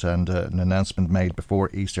completed and an announcement made before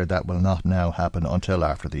Easter. That will not now happen until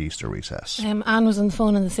after the Easter recess. Anne was on the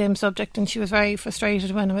phone on the same subject and she was very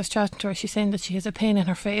frustrated when I was chatting to her. She's saying that she has a pain in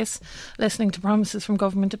her face listening to promises from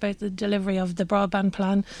government about the delivery of the broadband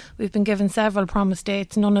plan. We've been given several promised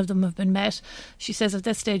dates. None of them have been met. She says at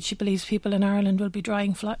this stage she believes people in Ireland will be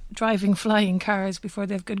driving flying cars before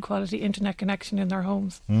they have good quality internet connection in their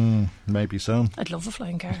homes. Maybe so. I'd love a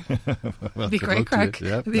flying car. Well, It'd be great crack.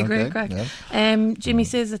 It'd be great crack. Jimmy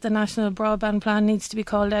says that the National Broadband Plan needs to be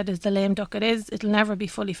called out as the lame duck it is. It'll never be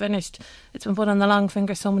fully finished. It's been put on the long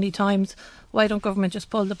finger so many times. Why don't government just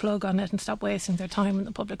pull the plug on it and stop wasting their time and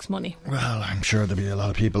the public's money? Well, I'm sure there'll be a lot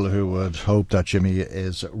of people who would hope that Jimmy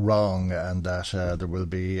is wrong and that there will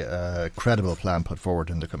be a credible plan put forward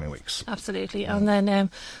in the coming weeks. Absolutely. And then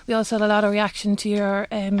we also had a lot of reaction to your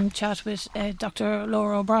chat with Dr.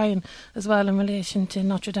 Laura O'Brien as well in relation to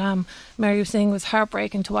Notre Dame. Mary was saying it was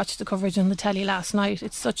heartbreaking to watch the coverage on the telly last night.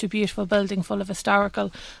 It's such a beautiful building full of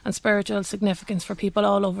historical and spiritual significance for people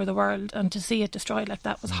all over the world, and to see it destroyed like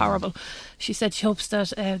that was horrible. She said she hopes that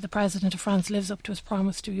the President of France lives up to his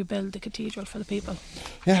promise to rebuild the cathedral for the people.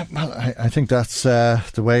 Yeah, well, I think that's the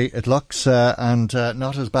way it looks and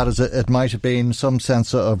not as bad as it might have been. Some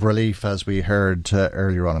sense of relief as we heard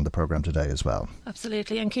earlier on in the programme today as well.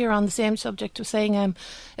 Absolutely. And Ciara on the same subject was saying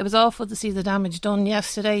it was awful to see the damage done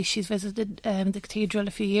yesterday. She's visited the cathedral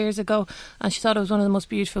a few years ago and she thought it was one of the most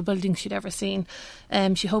beautiful buildings she'd ever seen.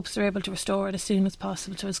 She hopes they're able to restore it as soon as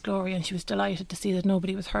possible to its glory, and she was delighted to see that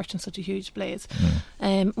nobody was hurt in such a huge blaze.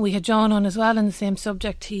 We had John on as well on the same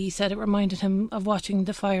subject. He said it reminded him of watching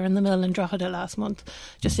the fire in the mill in Drogheda last month,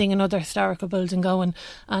 just seeing another historical building going,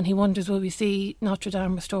 and he wonders will we see Notre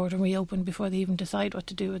Dame restored and reopened before they even decide what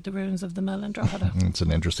to do with the ruins of the mill in Drogheda. It's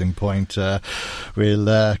an interesting point.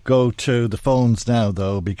 We'll go to the phones now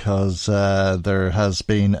though, because there has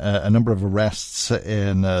been a number of arrests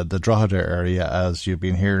in the Drogheda area, as you've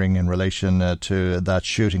been hearing, in relation to that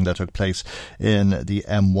shooting that took place in the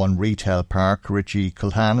M1 retail park. Richie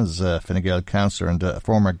Culhan is a Fine Gael councillor and a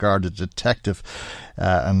former Garda detective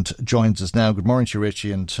and joins us now. Good morning to you,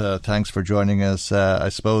 Richie, and thanks for joining us. I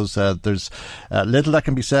suppose there's little that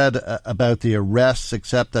can be said about the arrests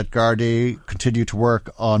except that Gardaí continue to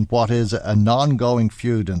work on what is an ongoing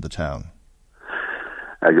feud in the town.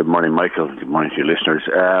 Good morning, Michael. Good morning to your listeners.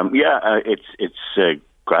 It's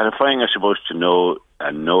gratifying, I suppose, to know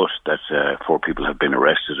and note that 4 people have been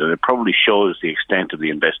arrested, and it probably shows the extent of the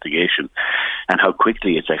investigation and how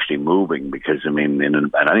quickly it's actually moving, because, I mean, in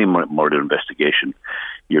any murder investigation,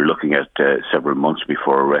 you're looking at several months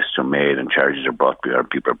before arrests are made and charges are brought, or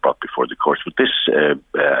people are brought before the courts. But this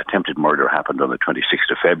attempted murder happened on the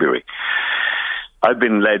 26th of February. I've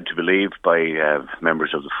been led to believe by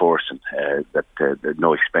members of the force that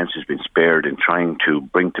no expense has been spared in trying to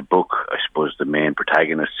bring to book, I suppose, the main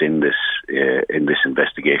protagonists in this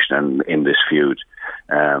investigation and in this feud.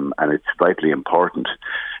 And it's vitally important.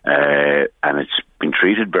 And it's been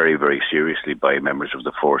treated very, very seriously by members of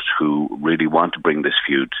the force who really want to bring this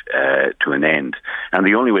feud to an end. And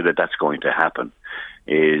the only way that that's going to happen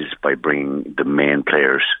is by bringing the main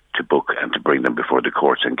players to book and to bring them before the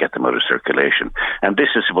courts and get them out of circulation. And this,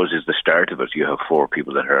 I suppose, is the start of it. You have 4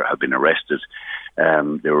 people that have been arrested.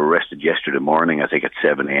 They were arrested yesterday morning, I think at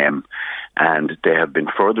 7 a.m, and they have been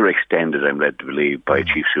further extended, I'm led to believe, by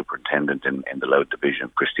Chief Superintendent in the Louth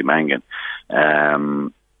Division, Christy Mangan.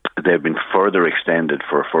 They've been further extended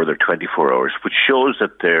for a further 24 hours, which shows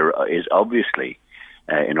that there is obviously,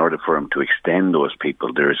 in order for them to extend those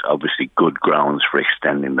people, there is obviously good grounds for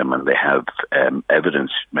extending them, and they have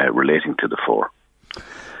evidence relating to the 4.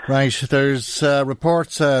 Right, there's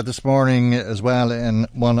reports this morning as well in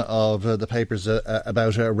one of the papers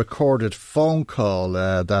about a recorded phone call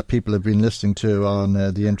that people have been listening to on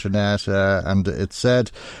the internet, and it's said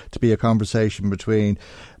to be a conversation between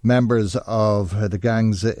members of the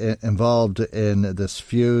gangs involved in this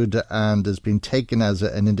feud, and has been taken as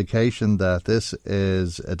an indication that this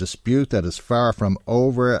is a dispute that is far from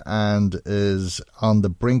over and is on the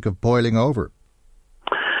brink of boiling over.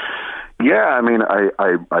 Yeah, I mean,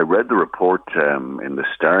 I read the report in the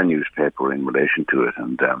Star newspaper in relation to it,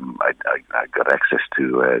 and I got access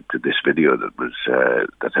to this video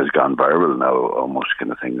that has gone viral now, almost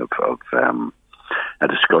kind of thing of a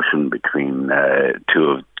discussion between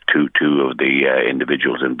two of the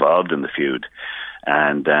individuals involved in the feud,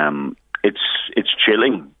 and it's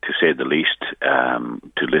chilling, to say the least,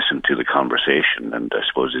 to listen to the conversation, and I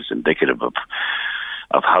suppose it's indicative of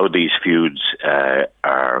how these feuds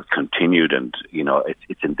are continued, and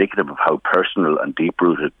it's indicative of how personal and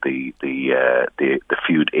deep-rooted the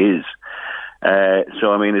feud is.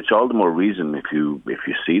 So I mean, it's all the more reason if you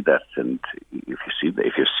see that, and if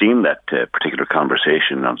you've seen that particular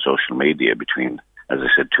conversation on social media between, as I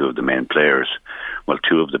said, two of the main players. Well,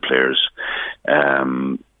 two of the players.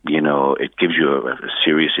 It gives you a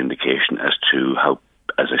serious indication as to how,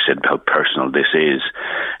 as I said, how personal this is,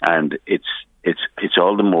 and it's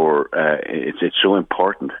all the more it's so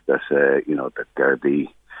important that that Gardaí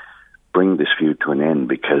bring this feud to an end,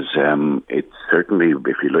 because it's certainly,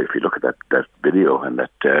 if you look at that video and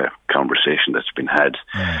that conversation that's been had,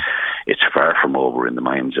 it's far from over in the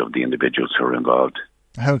minds of the individuals who are involved.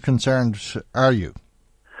 How concerned are you?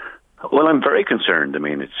 Well, I'm very concerned. I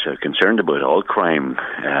mean, it's concerned about all crime.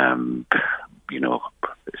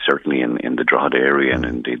 Certainly in the Drogheda area and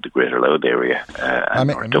indeed the Greater Louth area. I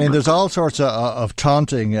mean, there's all sorts of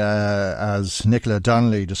taunting, as Nicola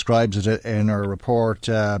Donnelly describes it in her report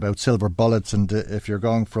about silver bullets, and if you're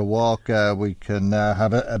going for a walk, we can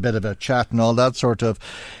have a bit of a chat and all that sort of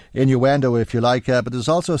innuendo, if you like. But there's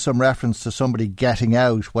also some reference to somebody getting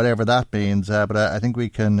out, whatever that means. But I think we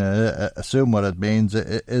can assume what it means.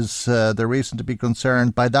 Is there reason to be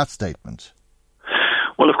concerned by that statement?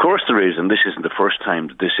 Well, of course there is, and this isn't the first time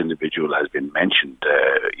that this individual has been mentioned,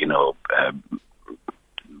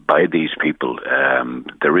 by these people.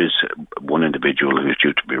 There is one individual who's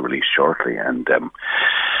due to be released shortly, and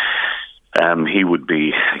he would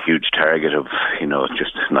be a huge target of, not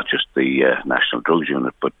just the National Drugs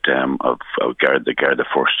Unit, but of the Garda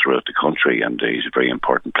force throughout the country, and he's a very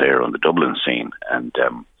important player on the Dublin scene, and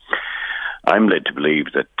I'm led to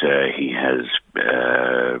believe that he has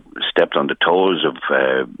stepped on the toes of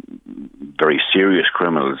very serious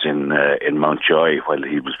criminals in Mountjoy while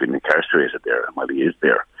he was being incarcerated there, while he is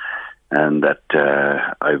there, and that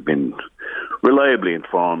I've been reliably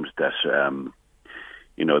informed that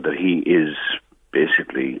that he is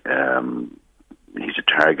basically he's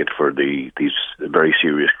a target for these very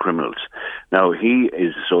serious criminals. Now, he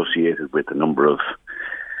is associated with a number of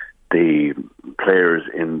the players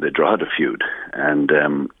in the Drogheda feud, and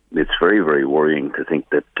it's very, very worrying to think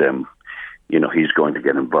that he's going to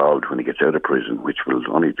get involved when he gets out of prison, which will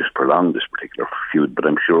only just prolong this particular feud. But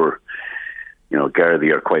I'm sure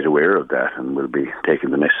Gardaí are quite aware of that and will be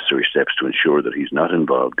taking the necessary steps to ensure that he's not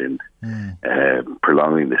involved in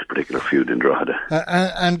prolonging this particular feud in Drogheda.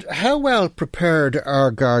 And how well prepared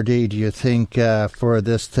are Gardaí, do you think, for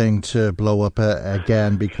this thing to blow up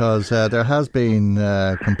again? Because there has been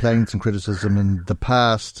complaints and criticism in the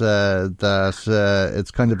past that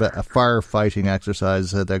it's kind of a firefighting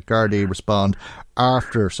exercise, that Gardaí respond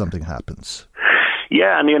after something happens.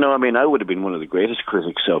 Yeah, and I would have been one of the greatest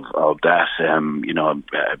critics of that.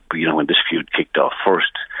 When this feud kicked off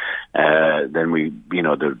first, then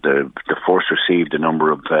the force received a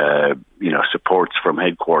number of supports from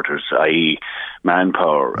headquarters, i.e.,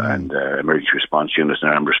 manpower and emergency response units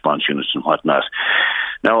and armed response units and whatnot.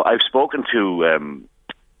 Now, I've spoken to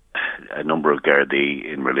a number of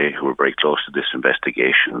Gardaí who are very close to this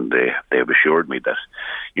investigation. They have assured me that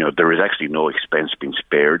there is actually no expense being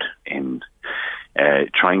spared in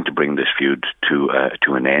trying to bring this feud to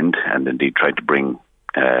an end, and indeed trying to bring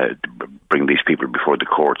these people before the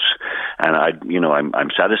courts. And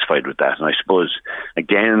I'm satisfied with that. And I suppose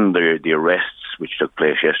again the arrests which took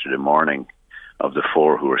place yesterday morning of the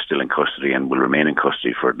 4 who are still in custody and will remain in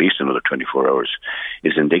custody for at least another 24 hours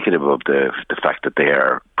is indicative of the fact that they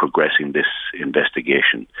are progressing this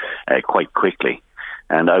investigation quite quickly.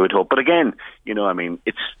 And I would hope, but again,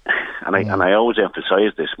 it's, and I always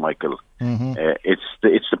emphasise this, Michael. It's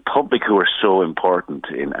the public who are so important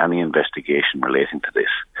in any investigation relating to this,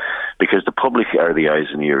 because the public are the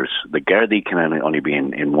eyes and ears. The Gardaí can only be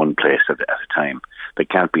in one place at a time. They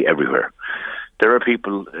can't be everywhere. There are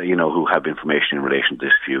people, who have information in relation to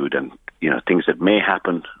this feud, and things that may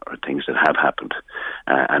happen or things that have happened,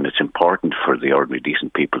 and it's important for the ordinary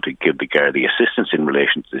decent people to give the Gardaí assistance in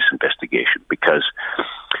relation to this investigation, because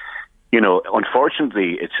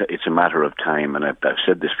unfortunately, it's a matter of time, and I've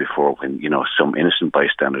said this before. When some innocent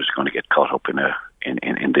bystanders are going to get caught up in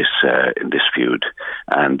this feud,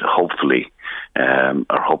 and hopefully, or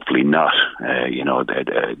hopefully not,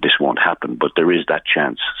 this won't happen. But there is that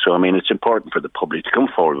chance. So it's important for the public to come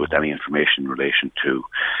forward with any information in relation to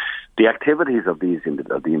the activities of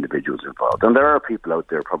the individuals involved. And there are people out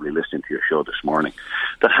there probably listening to your show this morning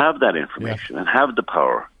that have that information and have the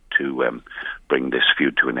power to bring this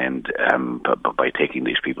feud to an end by taking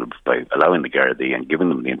these people, by allowing the Gardaí and giving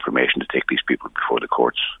them the information to take these people before the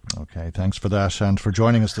courts. Okay, thanks for that and for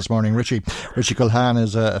joining us this morning, Richie. Richie Culhane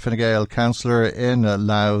is a Fine Gael councillor in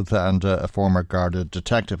Louth and a former Garda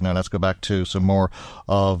detective. Now let's go back to some more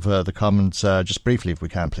of the comments, just briefly if we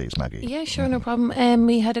can, please, Maggie. Yeah, sure, no problem.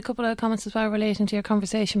 We had a couple of comments as well relating to your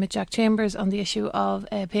conversation with Jack Chambers on the issue of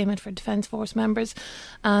payment for Defence Force members,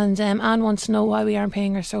 and Anne wants to know why we aren't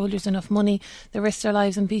paying our soldiers enough money. They risk their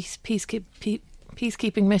lives in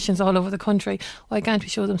peacekeeping missions all over the country. Why can't we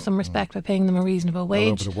show them some respect by paying them a reasonable wage?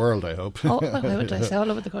 All over the world, I hope. Why would I say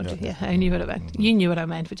all over the country? Yeah, I knew what I meant. You knew what I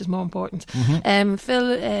meant, which is more important.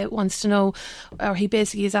 Phil wants to know, or he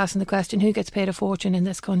basically is asking the question, who gets paid a fortune in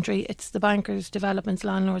this country? It's the bankers, developments,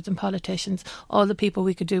 landlords and politicians, all the people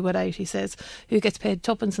we could do without, he says. Who gets paid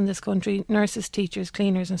tuppence in this country? Nurses, teachers,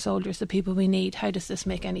 cleaners and soldiers, the people we need. How does this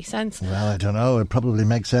make any sense? Well, I don't know. It probably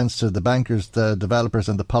makes sense to the bankers, the developers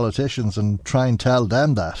and the politicians, and try and tell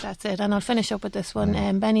them that. That's it. And I'll finish up with this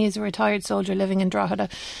one. Benny is a retired soldier living in Drogheda.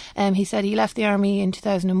 He said he left the army in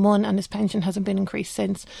 2001 and his pension hasn't been increased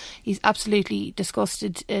since. He's absolutely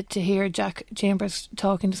disgusted to hear Jack Chambers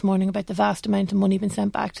talking this morning about the vast amount of money being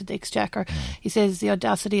sent back to the Exchequer. He says the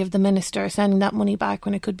audacity of the minister sending that money back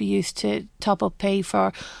when it could be used to top up pay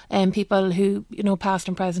for people who, past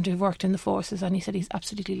and present, who've worked in the forces, and he said he's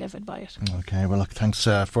absolutely livid by it. Okay, well look, thanks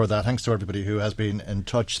for that. Thanks to everybody who has been in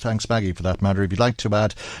touch. Thanks, Maggie, for that matter. If you'd like to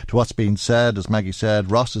add to what's been said, as Maggie said,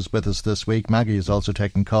 Ross is with us this week. Maggie is also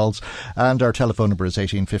taking calls, and our telephone number is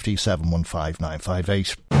 1850 715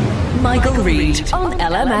 958. Michael Reid on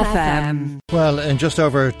LMFM. Well, in just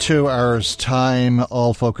over 2 hours' time,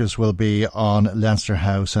 all focus will be on Leinster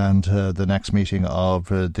House and the next meeting of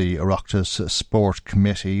the Oireachtas Sport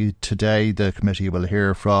Committee. Today, the committee will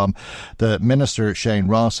hear from the Minister, Shane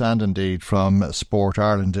Ross, and indeed from Sport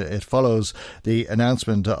Ireland. It follows the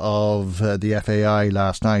announcement of the FAI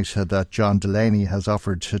last night that John Delaney has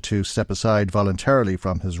offered to step aside voluntarily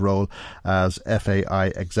from his role as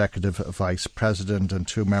FAI Executive Vice President, and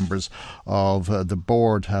two members of the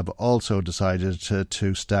board have also decided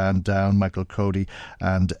to stand down, Michael Cody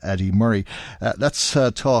and Eddie Murray. Let's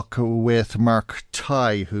talk with Mark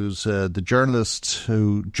Tighe, who's the journalist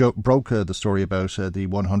who broke the story about the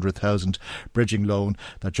 100,000 bridging loan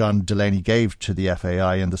that John Delaney gave to the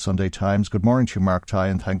FAI in the Sunday Times. Good morning to you, Mark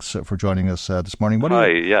Tighe, and thanks for joining us this morning.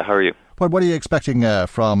 Hi, how are you? What are you expecting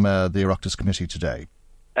from the Oireachtas Committee today?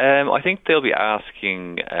 I think they'll be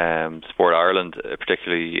asking Sport Ireland,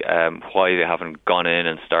 particularly why they haven't gone in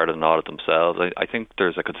and started an audit themselves. I think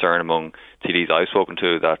there's a concern among TDs I've spoken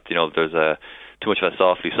to that there's too much of a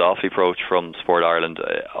softly approach from Sport Ireland.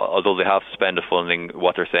 Although they have suspended funding,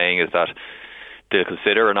 what they're saying is that they'll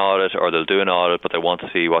consider an audit or they'll do an audit, but they want to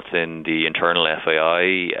see what's in the internal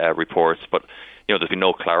FAI reports. But there's been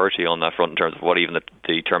no clarity on that front in terms of what even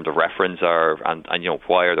the terms of reference are, and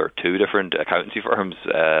why are there two different accountancy firms,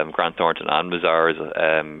 Grant Thornton and Mazars,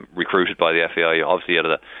 recruited by the FAI, obviously at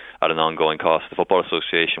an ongoing cost. The Football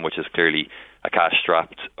Association, which is clearly a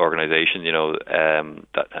cash-strapped organisation,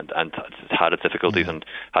 that and it's had its difficulties and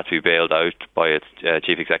had to be bailed out by its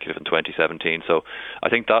chief executive in 2017. So I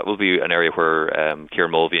think that will be an area where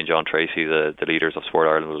Kieran Mulvey and John Tracy, the leaders of Sport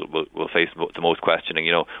Ireland, will face the most questioning.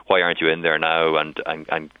 Why aren't you in there now and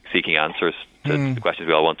seeking answers to the questions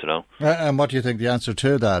we all want to know. And what do you think the answer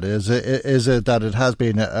to that is? Is it that it has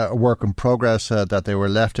been a work in progress, that they were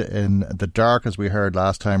left in the dark, as we heard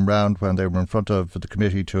last time round when they were in front of the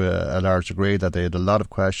committee to a large degree, that they had a lot of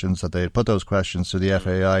questions, that they had put those questions to the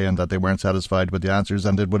FAI and that they weren't satisfied with the answers,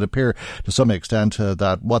 and it would appear to some extent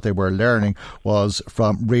that what they were learning was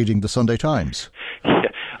from reading the Sunday Times? Yeah.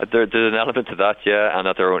 There's an element to that, yeah, and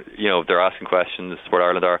that they're asking questions, Sport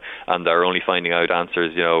Ireland are, and they're only finding out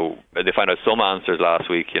answers. They find out some answers last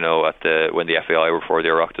week, when the FAI were before the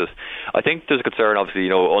Oireachtas. I think there's a concern, obviously,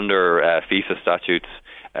 under FIFA statutes.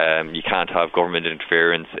 You can't have government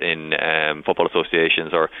interference in football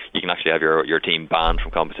associations, or you can actually have your team banned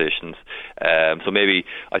from competitions. So maybe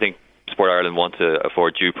I think Sport Ireland want to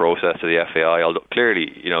afford due process to the FAI, although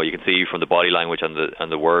clearly, you can see from the body language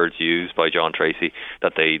and the words used by John Tracy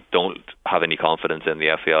that they don't have any confidence in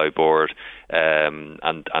the FAI board, and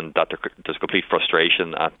that there's complete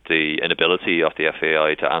frustration at the inability of the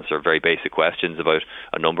FAI to answer very basic questions about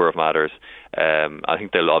a number of matters. I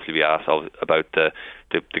think they'll obviously be asked about the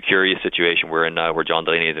curious situation we're in now, where John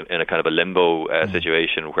Delaney is in a kind of a limbo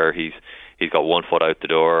situation where he's got one foot out the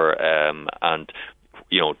door, and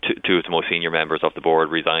two of the most senior members of the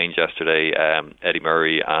board resigned yesterday, Eddie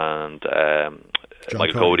Murray and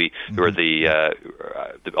Michael Cody, who are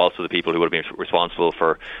also the people who would have been responsible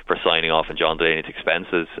for signing off on John Delaney's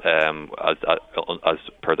expenses as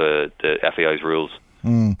per the FAI's rules.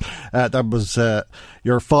 That was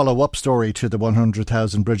your follow-up story to the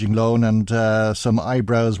 100,000 bridging loan, and some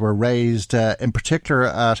eyebrows were raised in particular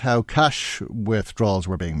at how cash withdrawals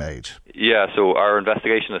were being made. Yeah, so our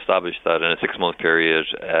investigation established that in a 6-month period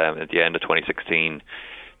at the end of 2016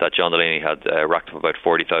 that John Delaney had racked up about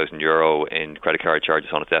 €40,000 in credit card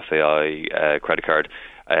charges on his FAI credit card.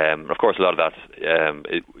 Of course, a lot of that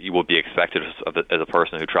you would be expected as a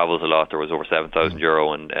person who travels a lot. There was over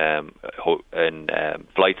 €7,000 in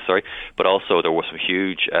flights, but also there were some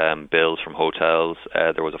huge bills from hotels.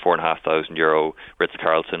 There was a €4,500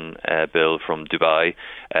 Ritz-Carlton bill from Dubai,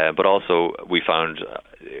 but also we found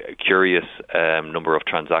a curious number of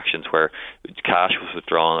transactions where cash was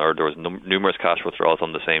withdrawn, or there was numerous cash withdrawals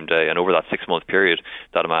on the same day, and over that 6-month period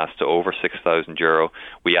that amassed to over €6,000.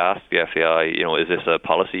 We asked the FAI, is this a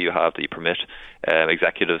policy you have that you permit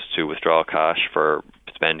executives to withdraw cash for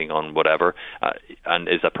spending on whatever, and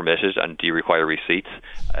is that permitted, and do you require receipts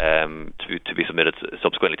to be submitted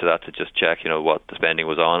subsequently to that to just check what the spending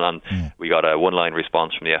was on? And we got a one-line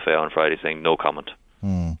response from the FAI on Friday saying no comment.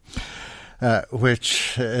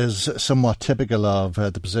 Which is somewhat typical of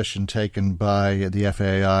the position taken by the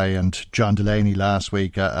FAI and John Delaney last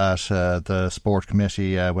week at the Sport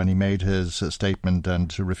Committee when he made his statement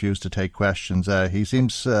and refused to take questions. He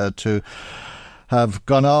seems to have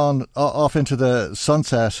gone off into the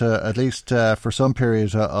sunset, at least for some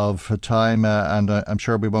period of time, and I'm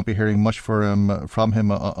sure we won't be hearing much from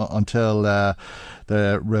him until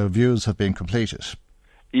the reviews have been completed.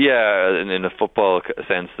 Yeah, in a football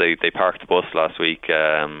sense, they parked the bus last week,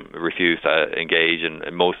 refused to engage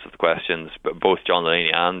in most of the questions, both John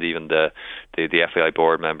Delaney and even the FAI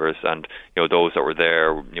board members, and those that were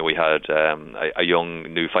there. We had a young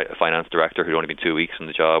new finance director who'd only been 2 weeks in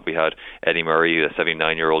the job. We had Eddie Murray, a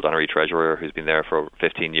 79-year-old honorary treasurer who's been there for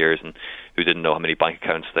 15 years and who didn't know how many bank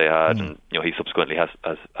accounts they had, and he subsequently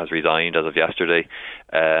has resigned as of yesterday.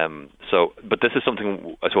 But this is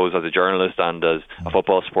something, I suppose, as a journalist and as a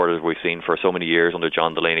football supporter, we've seen for so many years under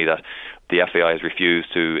John Delaney, that the FAI has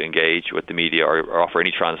refused to engage with the media or offer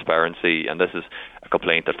any transparency, and this is a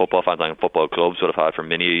complaint that football fans and football clubs would have had for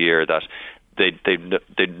many a year, that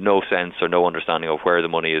they'd no sense or no understanding of where the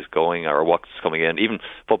money is going or what's coming in. Even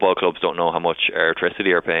football clubs don't know how much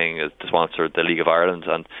electricity are paying to sponsor the League of Ireland,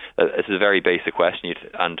 and it's a very basic question.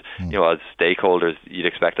 As stakeholders, you'd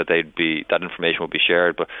expect that that information would be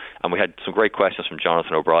shared. And we had some great questions from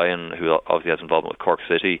Jonathan O'Brien, who obviously has involvement with Cork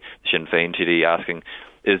City, the Sinn Féin TD, asking,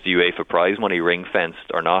 is the UEFA prize money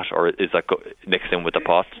ring-fenced or not, or is that mixed in with the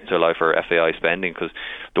pot to allow for FAI spending? Because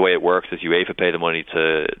the way it works is UEFA pay the money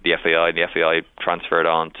to the FAI, and the FAI transfer it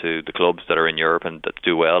on to the clubs that are in Europe and that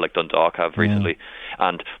do well, like Dundalk have recently.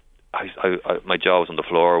 And my jaw was on the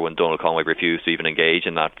floor when Donald Conway refused to even engage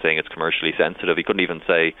in that, saying it's commercially sensitive. He couldn't even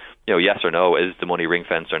say, yes or no, is the money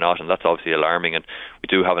ring-fenced or not? And that's obviously alarming. And we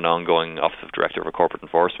do have an ongoing Office of Director for Corporate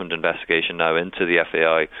Enforcement investigation now into the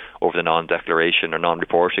FAI over the non-declaration or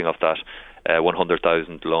non-reporting of that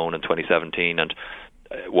 100,000 loan in 2017. And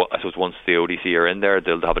I suppose once the ODC are in there,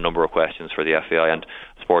 they'll have a number of questions for the FAI, and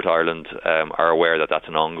Sport Ireland are aware that that's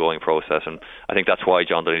an ongoing process, and I think that's why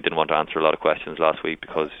John Delaney didn't want to answer a lot of questions last week,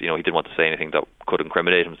 because he didn't want to say anything that could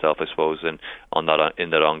incriminate himself, I suppose, in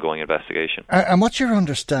that ongoing investigation. And what's your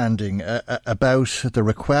understanding about the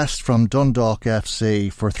request from Dundalk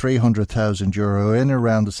FC for €300,000 in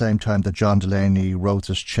around the same time that John Delaney wrote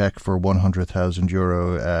his cheque for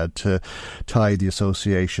 €100,000 to tie the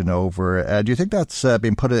association over? Do you think that's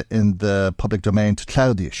been put in the public domain to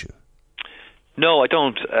cloud the issue? No, I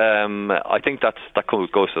don't. I think that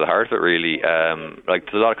goes to the heart of it, really.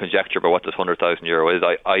 There's a lot of conjecture about what this €100,000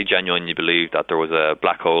 is. I genuinely believe that there was a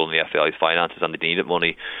black hole in the FAI's finances and they needed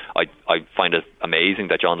money. I find it amazing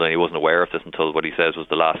that John Delaney wasn't aware of this until what he says was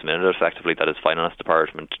the last minute, effectively, that his finance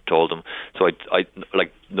department told him. So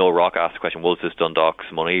Noel Rock asked the question, was this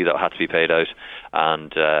Dundalk's money that had to be paid out?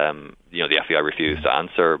 And the FAI refused to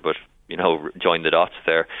answer, but join the dots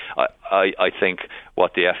there. I think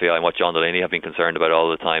what the FAI and what John Delaney have been concerned about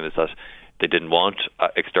all the time is that they didn't want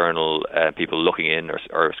external people looking in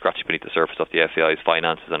or scratching beneath the surface of the FAI's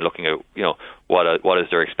finances and looking at what is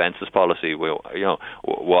their expenses policy,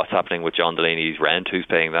 what's happening with John Delaney's rent, who's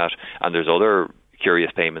paying that, and there's other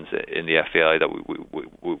curious payments in the FAI that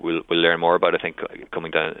we'll learn more about, I think,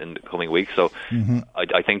 coming down in the coming weeks. So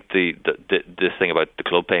I think this thing about the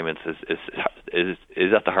club payments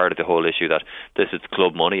is at the heart of the whole issue, that this is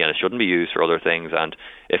club money and it shouldn't be used for other things, and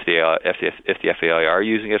if the FAI are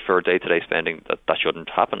using it for day-to-day spending, that shouldn't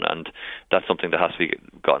happen, and that's something that has to be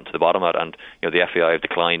gotten to the bottom of. And the FAI have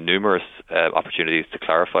declined numerous opportunities to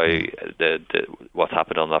clarify what's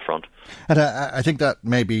happened on that front. And I think that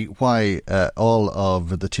may be why all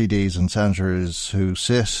of the TDs and senators who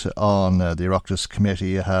sit on the Oireachtas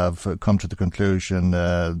committee have come to the conclusion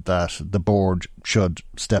that the board should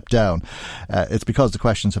step down. It's because the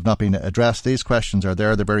questions have not been addressed. These questions are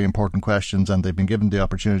there, they're very important questions, and they've been given the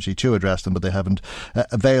opportunity to address them, but they haven't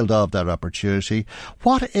availed of that opportunity.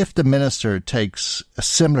 What if the Minister takes a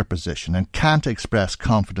similar position and can't express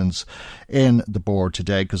confidence in the board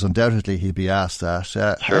today? Because undoubtedly he'll be asked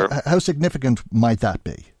that. Sure. How significant might that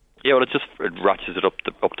be? Yeah, well, it ratchets it up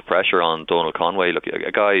the pressure on Donald Conway. Look,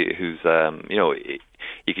 a guy who's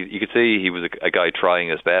you could see he was a guy trying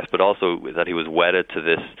his best, but also that he was wedded to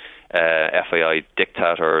this FAI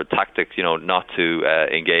diktat or tactics, not to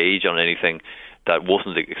engage on anything that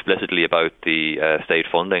wasn't explicitly about the state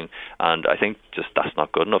funding, and I think just that's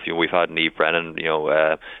not good enough. We've had Niamh Brennan,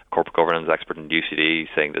 corporate governance expert in UCD,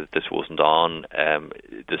 saying that this wasn't on.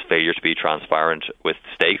 This failure to be transparent with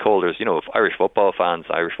stakeholders. If Irish football fans,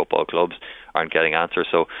 Irish football clubs aren't getting answers,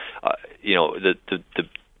 so the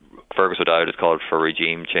Fergus O'Dowd has called for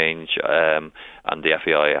regime change, and the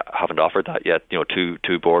FAI haven't offered that yet.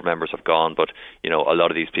 Two board members have gone, but a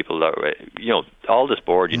lot of these people that all this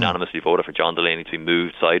board unanimously voted for John Delaney to be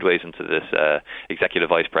moved sideways into this executive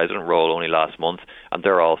vice president role only last month, and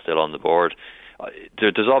they're all still on the board.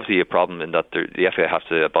 There's obviously a problem in that the FAI have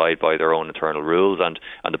to abide by their own internal rules, and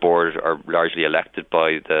the board are largely elected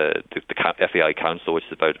by the FAI Council, which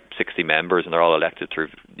is about 60 members, and they're all elected through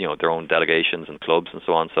their own delegations and clubs and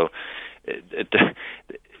so on. So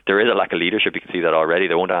there is a lack of leadership. You can see that already.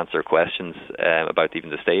 They won't answer questions about even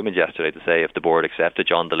the statement yesterday to say if the board accepted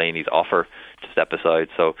John Delaney's offer to step aside.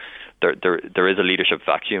 So there is a leadership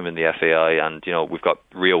vacuum in the FAI, and we've got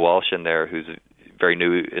Ria Walsh in there, who's very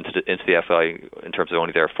new into the FAI in terms of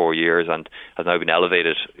only there 4 years, and has now been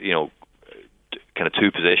elevated, kind of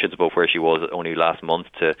two positions above where she was only last month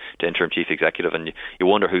to interim chief executive, and you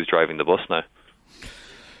wonder who's driving the bus now.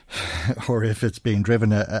 Or if it's being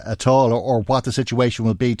driven at all, or what the situation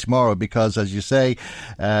will be tomorrow, because as you say,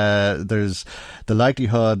 there's the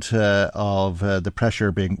likelihood of the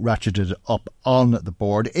pressure being ratcheted up on the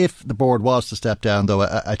board. If the board was to step down, though,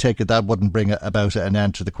 I take it that wouldn't bring about an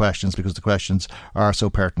end to the questions, because the questions are so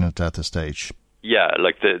pertinent at this stage. Yeah,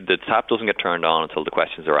 like the tap doesn't get turned on until the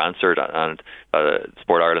questions are answered, and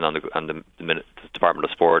Sport Ireland and the Department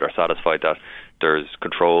of Sport are satisfied that there's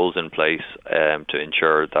controls in place to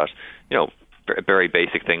ensure that a very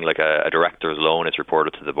basic thing like a director's loan is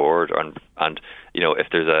reported to the board, and if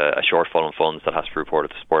there's a shortfall in funds, that has to be reported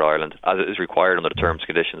to Sport Ireland, as it is required under the terms and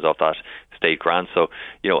conditions of that state grant. So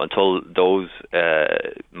until those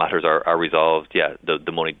matters are resolved,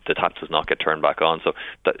 the money, the tap does not get turned back on. So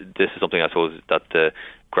this is something I suppose that the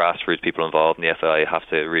grassroots people involved in the FAI have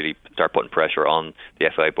to really start putting pressure on the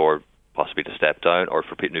FAI board, possibly to step down, or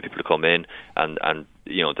for new people to come in, and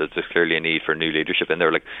there's clearly a need for new leadership in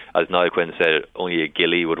there. Like as Niall Quinn said, only a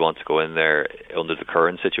Gilly would want to go in there under the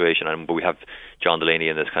current situation, but we have John Delaney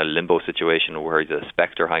in this kind of limbo situation where he's a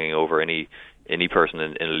spectre hanging over any person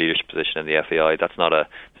in a leadership position in the FAI. That's not a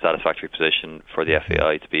satisfactory position for the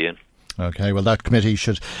FAI to be in. OK, well, that committee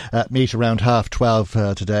should meet around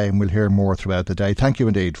 12:30 today, and we'll hear more throughout the day. Thank you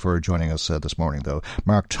indeed for joining us this morning, though.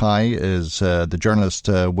 Mark Tighe is the journalist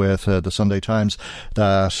with the Sunday Times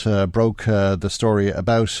that broke the story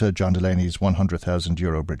about John Delaney's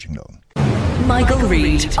 €100,000 bridging loan. Michael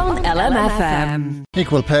Reid on LMFM.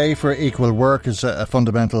 Equal pay for equal work is a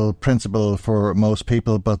fundamental principle for most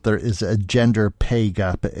people, but there is a gender pay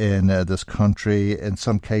gap in this country, in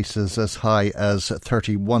some cases as high as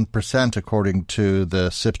 31%, according to the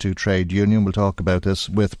SIPTU trade union. We'll talk about this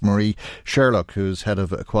with Marie Sherlock, who's Head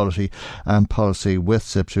of Equality and Policy with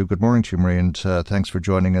SIPTU. Good morning to you, Marie, and thanks for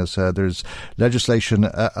joining us. There's legislation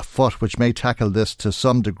afoot which may tackle this to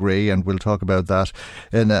some degree, and we'll talk about that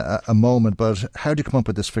in a moment. But how do you come up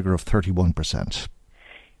with this figure of 31%?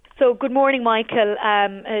 So good morning, Michael,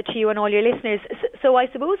 to you and all your listeners. So I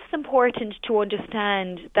suppose it's important to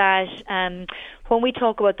understand that when we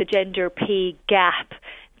talk about the gender pay gap,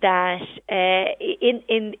 that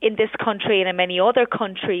in this country and in many other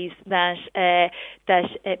countries, that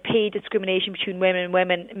pay discrimination between men and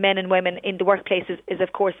women in the workplace is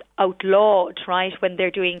of course outlawed, right, when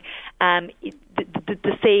they're doing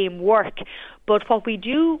the same work. But what we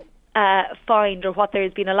do find, or what there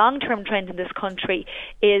has been a long-term trend in this country,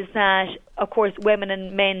 is that of course women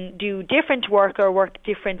and men do different work or work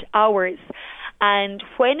different hours. And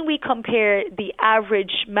when we compare the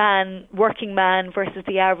average working man versus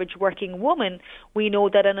the average working woman, we know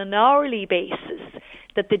that on an hourly basis,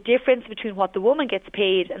 that the difference between what the woman gets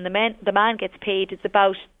paid and the man gets paid is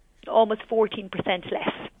about almost 14%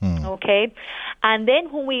 less. Okay, and then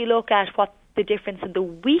when we look at what the difference in the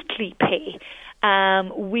weekly pay,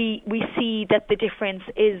 we see that the difference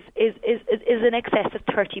is in excess of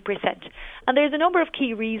 30%, and there's a number of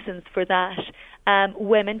key reasons for that.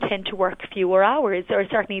 Women tend to work fewer hours, or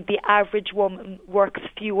certainly the average woman works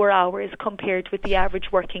fewer hours compared with the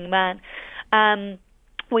average working man.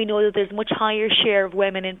 We know that there's a much higher share of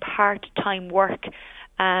women in part-time work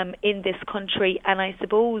in this country, and I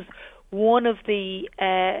suppose one of the,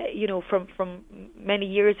 from many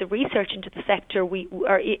years of research into the sector, we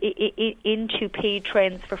are into paid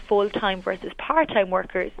trends for full-time versus part-time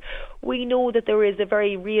workers. We know that there is a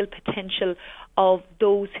very real potential of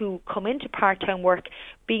those who come into part-time work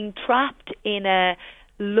being trapped in a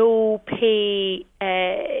low-pay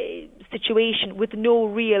situation with no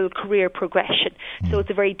real career progression. So it's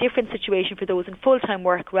a very different situation for those in full-time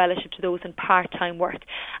work relative to those in part-time work.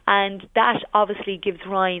 And that obviously gives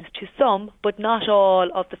rise to some, but not all,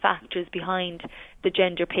 of the factors behind the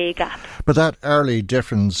gender pay gap. But that hourly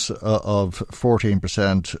difference of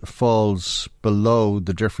 14% falls below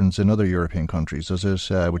the difference in other European countries, does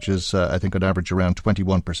it? Which is, I think, on average around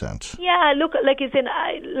 21%. Yeah, look,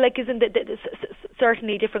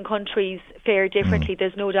 certainly different countries fare differently.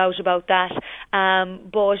 There's no doubt about that.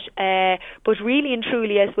 But really and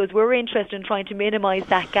truly, I suppose we're interested in trying to minimise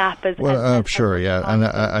that gap. Sure, yeah. And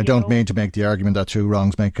I don't mean to make the argument that two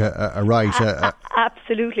wrongs make a right.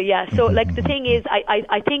 Absolutely, yeah. So, the thing is,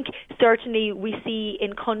 I think certainly we see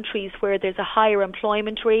in countries where there's a higher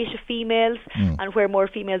employment rate of females and where more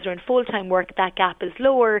females are in full-time work, that gap is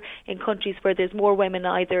lower. In countries where there's more women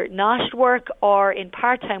either not at work or in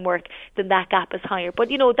part-time work, then that gap is higher. But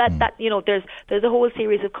there's a whole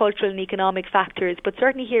series of cultural and economic factors. But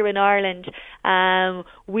certainly here in Ireland,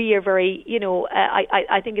 we are very,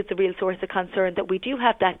 I think it's a real source of concern that we do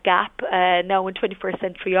have that gap now in 21st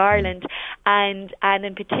century Ireland, and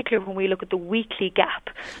in particular when we look at the weekly gap,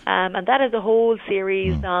 and that is a whole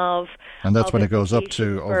series of. And that's when it goes up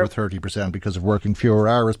to over 30% because of working fewer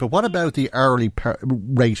hours. But what about the hourly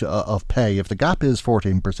rate of pay? If the gap is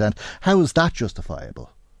 14%, how is that justifiable?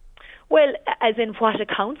 Well, as in what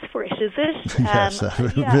accounts for it, is it? Yes,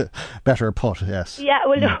 better put, yes. Yeah,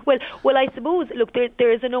 well, I suppose, look,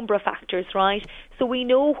 there is a number of factors, right? So we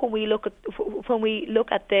know when we look at so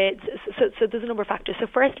there's a number of factors. So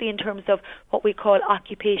firstly, in terms of what we call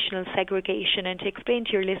occupational segregation, and to explain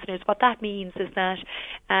to your listeners what that means is that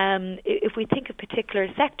if we think of particular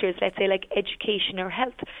sectors, let's say like education or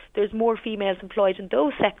health, there's more females employed in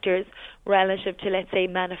those sectors relative to, let's say,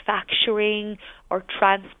 manufacturing or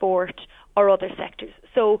transport or other sectors.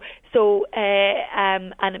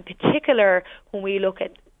 And in particular, when we look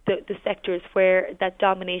at the sectors that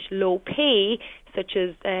dominate low pay, such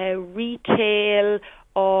as retail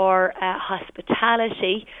or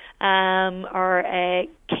hospitality, or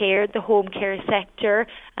care, the home care sector,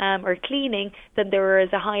 or cleaning, then there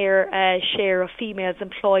is a higher share of females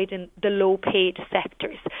employed in the low-paid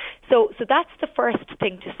sectors. So that's the first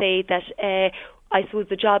thing to say, that I suppose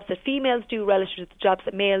the jobs that females do relative to the jobs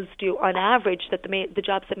that males do, on average, that the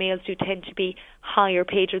jobs that males do tend to be higher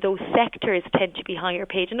paid, or those sectors tend to be higher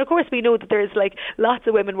paid. And of course we know that there's like lots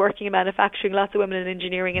of women working in manufacturing, lots of women in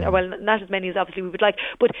engineering, and well, not as many as obviously we would like,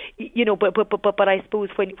 but you know, but I suppose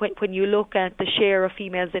when you look at the share of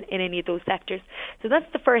females in any of those sectors. So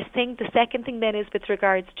that's the first thing. The second thing then is with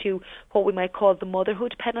regards to what we might call the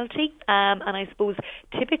motherhood penalty, and I suppose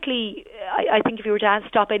typically I think if you were to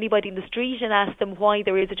stop anybody in the street and ask them why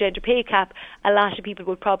there is a gender pay cap, a lot of people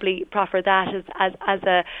would probably proffer that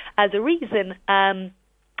as a reason. And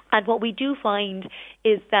what we do find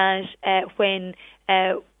is that when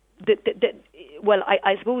I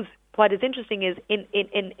suppose what is interesting is in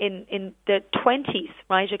the 20s,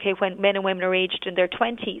 right? Okay, when men and women are aged in their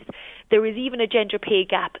 20s, there is even a gender pay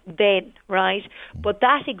gap then, right? But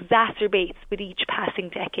that exacerbates with each passing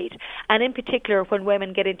decade, and in particular when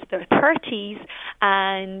women get into their 30s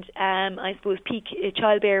and I suppose peak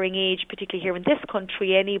childbearing age, particularly here in this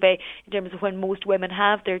country anyway, in terms of when most women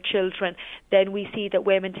have their children, then we see that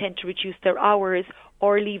women tend to reduce their hours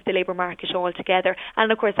or leave the labour market altogether.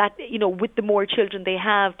 And of course that, you know, with the more children they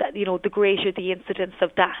have, that, you know, the greater the incidence of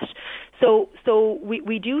that. So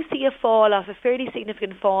we do see a fall off, a fairly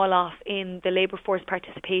significant fall off in the labour force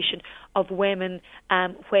participation of women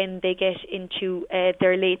when they get into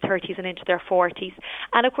their late 30s and into their 40s.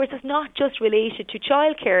 And of course it's not just related to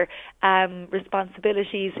childcare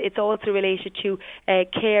responsibilities, it's also related to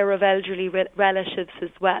care of elderly relatives as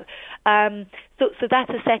well. So that's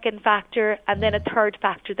a second factor, and then a third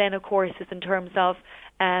factor then of course is in terms of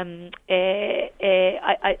I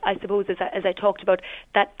suppose as I talked about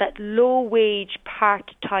that low wage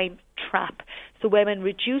part-time trap. So women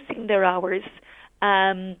reducing their hours,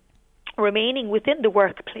 remaining within the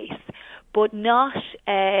workplace, but not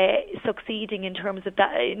succeeding in terms of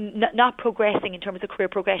that, not progressing in terms of career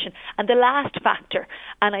progression. And the last factor,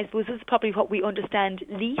 and I suppose this is probably what we understand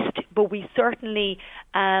least, but we certainly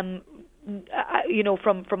you know,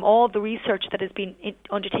 from all the research that has been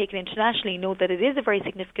undertaken internationally, know that it is a very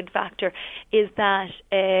significant factor, is that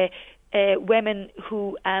women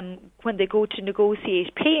who, when they go to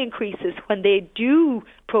negotiate pay increases, when they do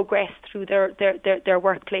progress through their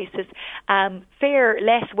workplaces, fare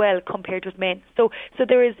less well compared with men. So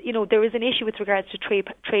there is an issue with regards to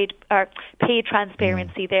trade pay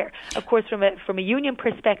transparency there. Of course, from a union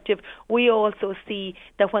perspective, we also see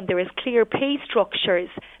that when there is clear pay structures,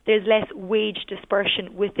 there's less wage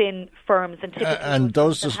dispersion within firms, and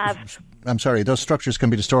those structures can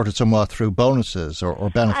be distorted somewhat through bonuses or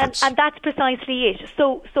benefits. And that's precisely it.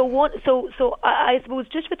 So I suppose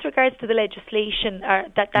just with regards to the legislation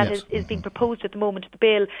is being proposed at the moment, the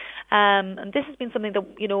bill, and this has been something that,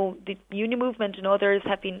 you know, the union movement and others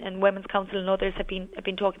have been, and Women's Council and others have been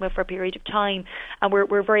talking about for a period of time, and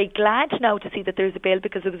we're very glad now to see that there's a bill,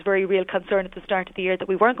 because there was very real concern at the start of the year that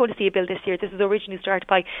we weren't going to see a bill this year. This was originally started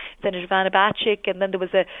by Senator Vanna Bacik, and then there was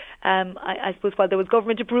I suppose while there was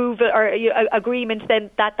government approval or agreement, then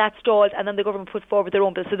that stalled, and then the government put forward their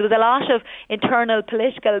own bill. So there was a lot of internal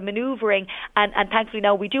political manoeuvring, and thankfully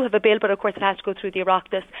now we do have a bill, but of course it has to go through the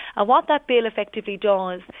Oireachtas. And what that bill effectively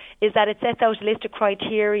does is that it sets out a list of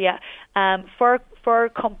criteria for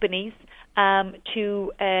companies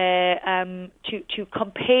to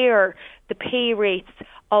compare the pay rates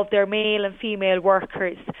of their male and female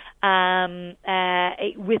workers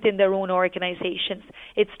within their own organisations.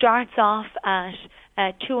 It starts off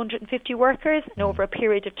at 250 workers, and over a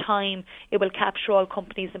period of time it will capture all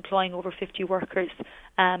companies employing over 50 workers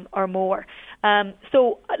or more.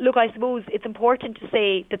 So look, I suppose it's important to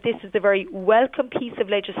say that this is a very welcome piece of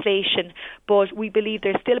legislation, but we believe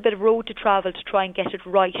there's still a bit of road to travel to try and get it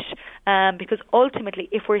right, because ultimately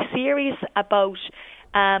if we're serious about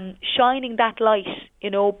shining that light, you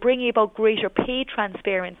know, bringing about greater pay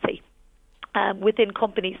transparency within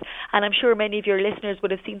companies, and I'm sure many of your listeners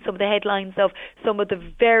would have seen some of the headlines of some of the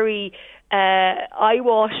very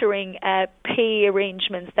eye-watering pay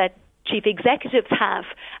arrangements that chief executives have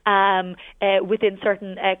within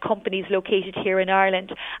certain companies located here in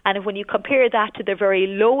Ireland. And when you compare that to the very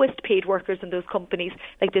lowest paid workers in those companies,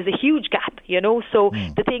 like, there's a huge gap, you know. So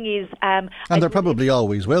the thing is, and there probably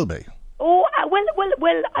always will be. Oh,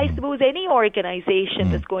 well, I suppose any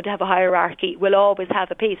organisation that's going to have a hierarchy will always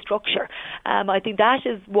have a pay structure. I think that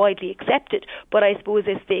is widely accepted, but I suppose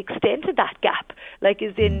it's the extent of that gap. Like,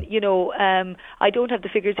 as in, you know, I don't have the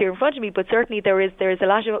figures here in front of me, but certainly there is a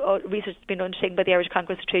lot of research that's been undertaken by the Irish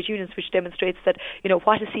Congress of Trade Unions, which demonstrates that, you know,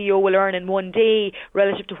 what a CEO will earn in one day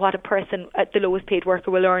relative to what a person at the lowest paid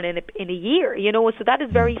worker will earn in a year, you know. So that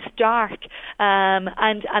is very stark, and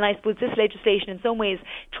I suppose this legislation in some ways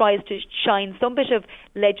tries to shine some bit of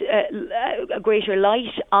a greater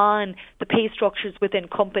light on the pay structures within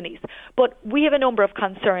companies. But we have a number of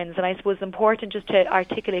concerns, and I suppose it's important just to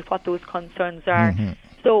articulate what those concerns are. Mm-hmm.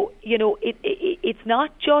 So, it's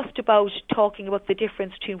not just about talking about the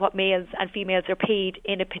difference between what males and females are paid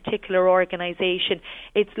in a particular organisation.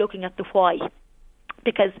 It's looking at the why.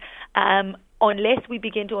 Because unless we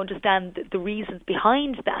begin to understand the reasons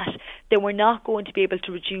behind that, then we're not going to be able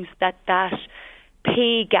to reduce that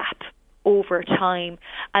pay gap over time.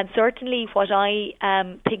 And certainly what I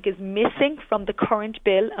think is missing from the current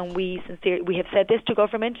bill, and we have said this to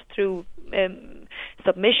government through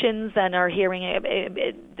submissions and our hearing,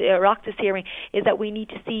 the Oireachtas hearing, is that we need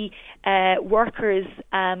to see workers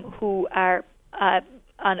who are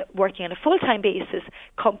working on a full-time basis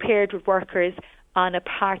compared with workers on a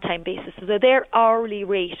part-time basis. So their hourly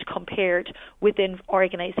rate compared within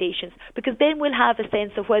organisations, because then we'll have a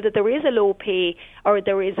sense of whether there is a low pay or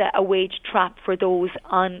there is a wage trap for those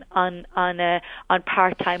on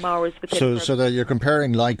part-time hours. So that you're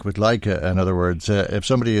comparing like with like. In other words, if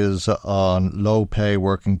somebody is on low pay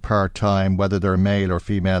working part-time, whether they're male or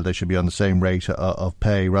female, they should be on the same rate of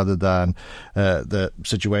pay, rather than the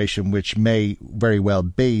situation which may very well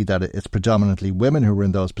be that it's predominantly women who are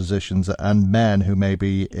in those positions and men who may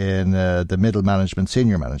be in the middle management,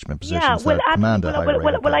 senior management positions that command a higher rate of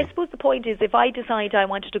pay. Well, I suppose the point is, if I decide I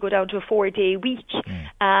wanted to go down to a 4-day week,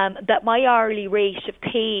 that my hourly rate of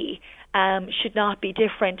pay should not be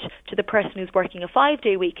different to the person who's working a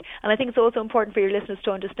 5-day week. And I think it's also important for your listeners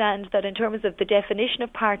to understand that in terms of the definition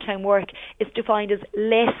of part-time work, it's defined as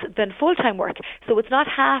less than full-time work. So it's not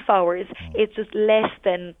half hours, it's just less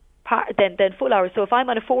than full hours. So if I'm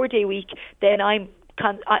on a 4-day week, then I'm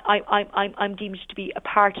deemed to be a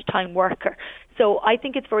part-time worker. So I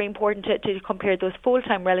think it's very important to compare those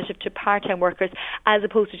full-time relative to part-time workers, as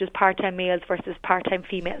opposed to just part-time males versus part-time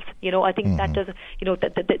females. I think that doesn't,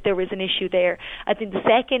 that there is an issue there. I think the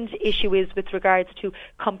second issue is with regards to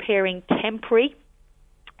comparing temporary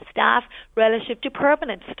staff relative to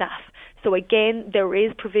permanent staff. So again, there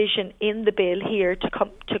is provision in the bill here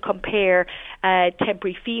to compare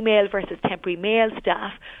temporary female versus temporary male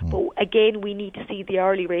staff. But again, we need to see the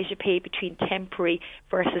hourly rate of pay between temporary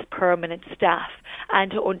versus permanent staff,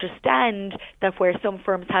 and to understand that where some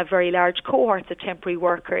firms have very large cohorts of temporary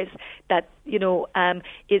workers, that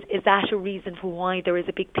is that a reason for why there is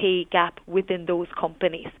a big pay gap within those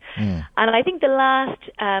companies? And I think the last,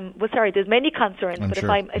 there's many concerns, but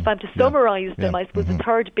sure. if I'm to summarise them, I suppose the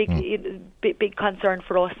third big concern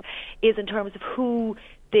for us is in terms of who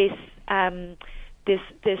this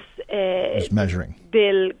measuring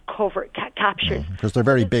bill captures, because they're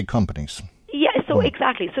very big companies. Yeah, so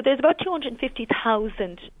exactly. So there's about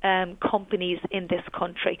 250,000 companies in this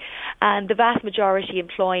country, and the vast majority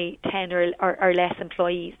employ 10 or less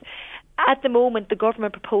employees. At the moment, the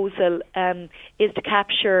government proposal is to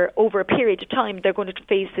capture, over a period of time, they're going to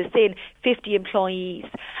phase this in, 50 employees.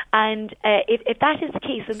 And if that is the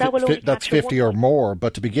case, then that will only that's 50 or more,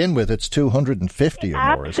 but to begin with, it's 250 or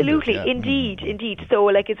more. Absolutely, indeed. So,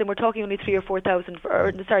 we're talking only 3,000 or 4,000,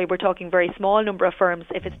 we're talking very small number of firms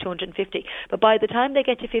if it's 250. But by the time they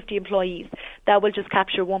get to 50 employees, that will just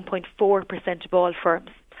capture 1.4% of all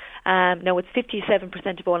firms. Now it's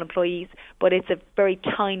 57% of all employees, but it's a very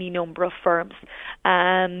tiny number of firms.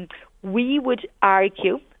 We would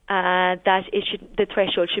argue that the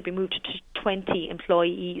threshold should be moved to 20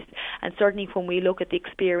 employees, and certainly when we look at the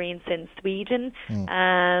experience in Sweden, in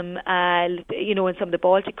some of the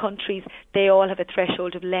Baltic countries, they all have a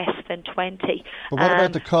threshold of less than 20. But what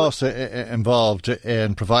about the costs involved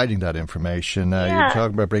in providing that information? You're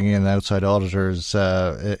talking about bringing in outside auditors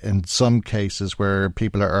in some cases where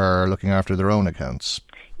people are looking after their own accounts.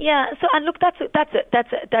 Yeah. So, and look, that's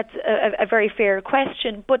a very fair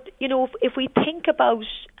question. But if we think about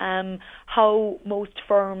how most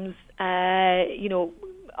firms, I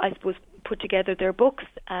suppose, put together their books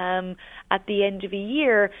at the end of a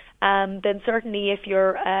year, then certainly if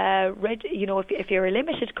you're if you're a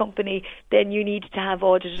limited company, then you need to have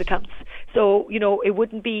audited accounts. So it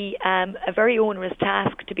wouldn't be a very onerous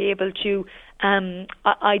task to be able to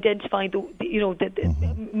identify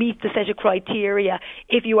meet the set of criteria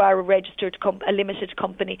if you are a registered a limited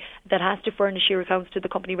company that has to furnish your accounts to the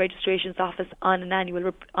company registrations office on an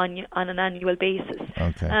annual basis.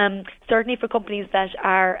 Okay. Certainly for companies that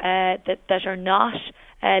are not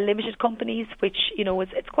limited companies, which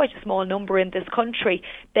it's quite a small number in this country,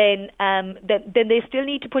 then they still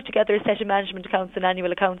need to put together a set of management accounts and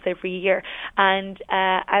annual accounts every year, and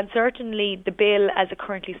certainly the bill as it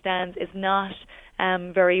currently stands is not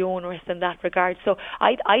very onerous in that regard. So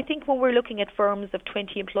I think when we're looking at firms of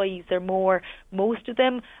 20 employees or more, most of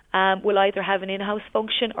them will either have an in-house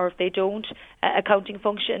function, or if they don't, accounting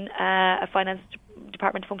function, a finance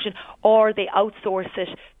department function, or they outsource it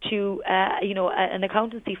to an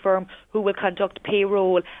accountancy firm who will conduct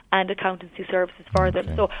payroll and accountancy services for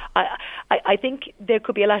them. So I think there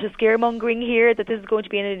could be a lot of scaremongering here that this is going to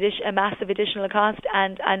be a massive additional cost,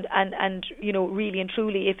 and really and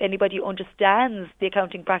truly, if anybody understands the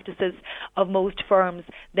accounting practices of most firms,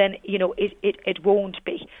 then it won't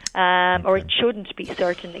be, or it shouldn't be,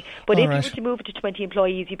 certainly. But if you were to move it to 20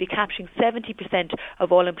 employees, you'd be capturing 70%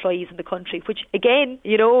 of all employees in the country, which again,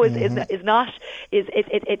 is not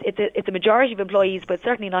it's a majority of employees, but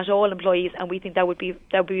certainly not all employees, and we think that would be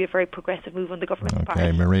a very progressive move on the government's part.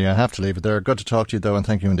 Okay, Marie, I have to leave it there. Good to talk to you though, and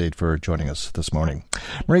thank you indeed for joining us this morning.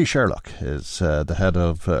 Marie Sherlock is the head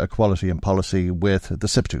of Equality and Policy with the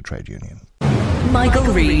SIPTU Trade Union. Michael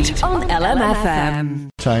Reid on LMFM.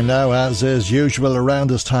 Time now, as is usual around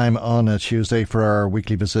this time on a Tuesday, for our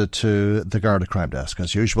weekly visit to the Garda Crime Desk.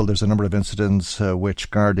 As usual, there's a number of incidents which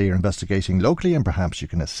Garda are investigating locally, and perhaps you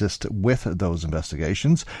can assist with those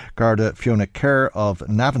investigations. Garda Fiona Kerr of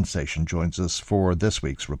Navan Station joins us for this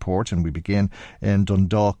week's report, and we begin in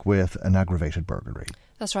Dundalk with an aggravated burglary.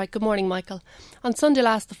 That's right. Good morning, Michael. On Sunday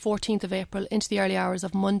last, the 14th of April, into the early hours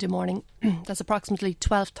of Monday morning, that's approximately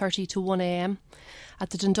 12:30 to 1 a.m,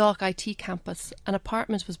 at the Dundalk IT campus, an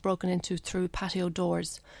apartment was broken into through patio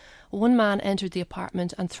doors. One man entered the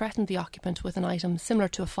apartment and threatened the occupant with an item similar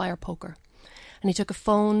to a fire poker. And he took a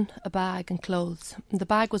phone, a bag and clothes. The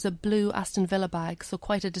bag was a blue Aston Villa bag, so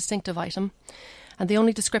quite a distinctive item. And the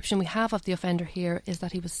only description we have of the offender here is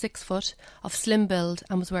that he was 6 foot, of slim build,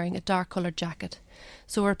 and was wearing a dark coloured jacket.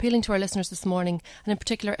 So we're appealing to our listeners this morning, and in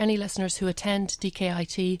particular any listeners who attend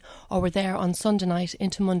DKIT or were there on Sunday night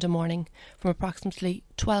into Monday morning from approximately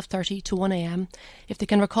 12:30 to 1 a.m, if they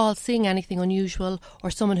can recall seeing anything unusual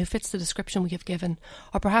or someone who fits the description we have given,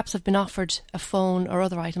 or perhaps have been offered a phone or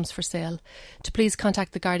other items for sale, to please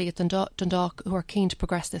contact the Gardaí at Dundalk, who are keen to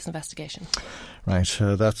progress this investigation. Right,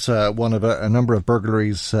 that's one of a number of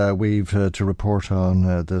burglaries we've to report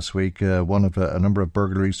on this week. One of a number of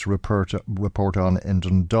burglaries to report on in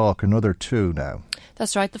Dundalk. Another two now.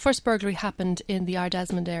 That's right. The first burglary happened in the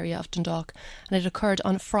Ardesmond area of Dundalk, and it occurred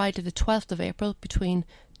on Friday the 12th of April between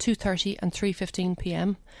 2:30 and 3:15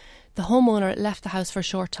 p.m. The homeowner left the house for a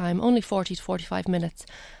short time, only 40 to 45 minutes,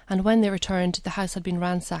 and when they returned, the house had been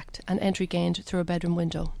ransacked and entry gained through a bedroom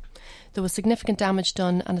window. There was significant damage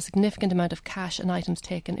done and a significant amount of cash and items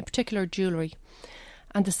taken, in particular jewellery.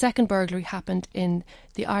 And the second burglary happened in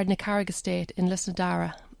the Ardnacarrig estate in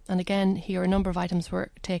Lisnadara. And again, here a number of items were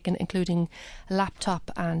taken, including a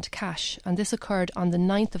laptop and cash. And this occurred on the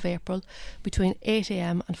 9th of April between 8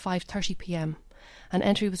 a.m. and 5:30 p.m. An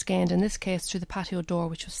entry was gained, in this case, through the patio door,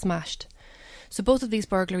 which was smashed. So both of these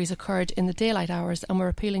burglaries occurred in the daylight hours, and we're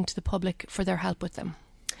appealing to the public for their help with them.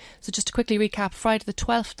 So just to quickly recap, Friday the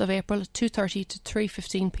 12th of April at 2:30 to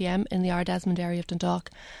 3:15 p.m. in the Ardesmond area of Dundalk,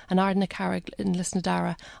 and Ardnacarrig in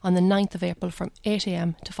Lisnadara on the 9th of April from 8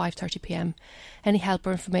 a.m. to 5:30 p.m. Any help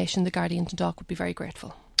or information the Gardaí in Dundalk would be very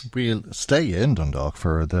grateful. We'll stay in Dundalk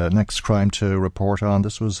for the next crime to report on.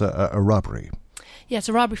 This was a robbery. Yes,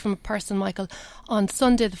 a robbery from a person, Michael, on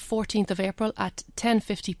Sunday the 14th of April at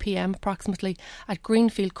 10:50 p.m. approximately at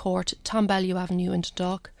Greenfield Court, Tom Bellew Avenue in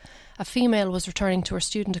Dundalk. A female was returning to her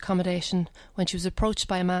student accommodation when she was approached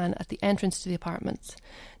by a man at the entrance to the apartments.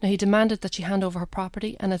 Now, he demanded that she hand over her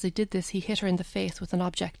property, and as he did this, he hit her in the face with an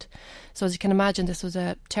object. So as you can imagine, this was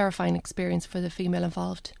a terrifying experience for the female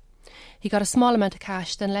involved. He got a small amount of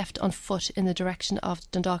cash, then left on foot in the direction of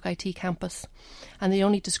Dundalk IT campus. And the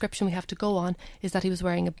only description we have to go on is that he was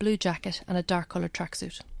wearing a blue jacket and a dark coloured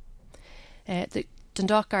tracksuit. The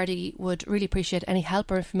Dundalk Gardaí would really appreciate any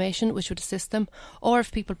help or information which would assist them, or if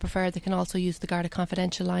people prefer, they can also use the Garda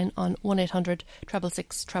Confidential line on 1800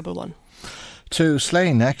 666 111. To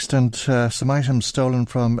Slane next, and some items stolen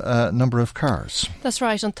from a number of cars. That's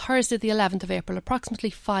right. On Thursday the 11th of April, approximately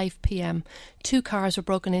 5 p.m, 2 cars were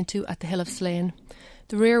broken into at the Hill of Slane.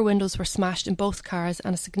 The rear windows were smashed in both cars,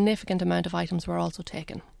 and a significant amount of items were also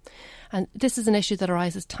taken. And this is an issue that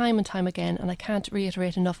arises time and time again, and I can't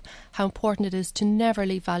reiterate enough how important it is to never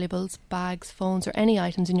leave valuables, bags, phones or any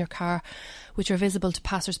items in your car which are visible to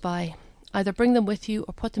passers-by. Either bring them with you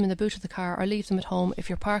or put them in the boot of the car, or leave them at home if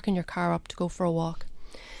you're parking your car up to go for a walk.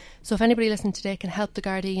 So if anybody listening today can help the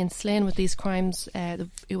Gardaí in Slane with these crimes,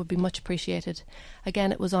 it would be much appreciated.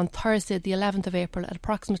 Again, it was on Thursday the 11th of April at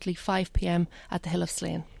approximately 5 p.m. at the Hill of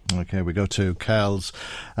Slane. Okay, we go to Kells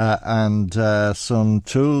and some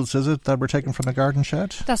tools, is it, that were taken from a garden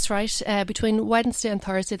shed? That's right. Between Wednesday and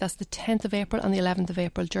Thursday, that's the 10th of April and the 11th of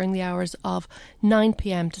April, during the hours of 9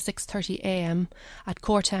 p.m. to 6:30 a.m. at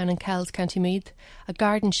Cortown in Kells, County Meath, a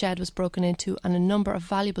garden shed was broken into and a number of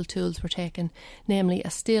valuable tools were taken, namely a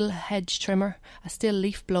steel hedge trimmer, a steel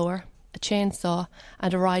leaf blower, a chainsaw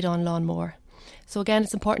and a ride-on lawnmower. So again,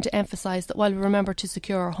 it's important to emphasise that while we remember to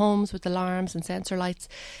secure our homes with alarms and sensor lights,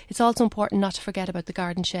 it's also important not to forget about the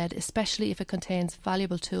garden shed, especially if it contains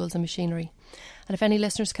valuable tools and machinery. And if any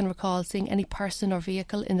listeners can recall seeing any person or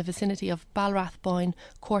vehicle in the vicinity of Balrathboyne,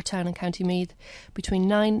 Cortown and County Meath between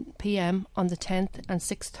 9 p.m. on the 10th and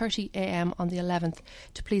 6:30 a.m. on the 11th,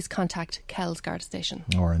 to please contact Kells Garda Station.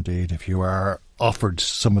 Or indeed, if you are offered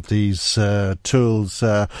some of these tools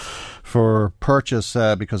for purchase,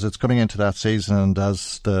 because it's coming into that season, and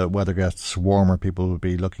as the weather gets warmer, people will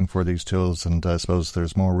be looking for these tools, and I suppose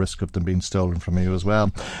there's more risk of them being stolen from you as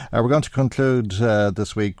well. We're going to conclude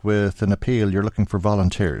this week with an appeal. You're looking for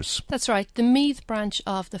volunteers. That's right. The Meath branch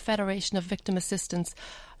of the Federation of Victim Assistance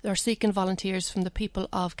are seeking volunteers from the people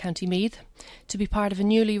of County Meath to be part of a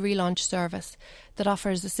newly relaunched service that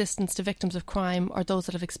offers assistance to victims of crime or those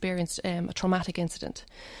that have experienced a traumatic incident.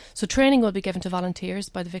 So training will be given to volunteers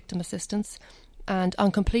by the Victim Assistance, and on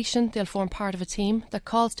completion they'll form part of a team that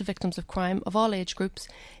calls to victims of crime of all age groups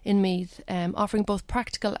in Meath, offering both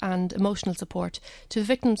practical and emotional support to the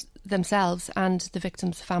victims themselves and the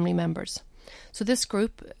victims' family members. So this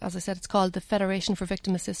group, as I said, it's called the Federation for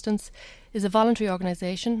Victim Assistance, is a voluntary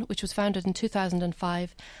organisation which was founded in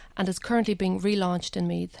 2005 and is currently being relaunched in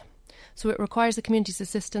Meath. So it requires the community's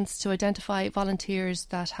assistance to identify volunteers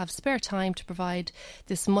that have spare time to provide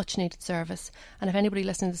this much needed service. And if anybody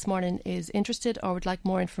listening this morning is interested or would like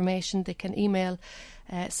more information, they can email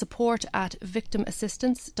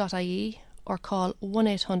support@victimassistance.ie or call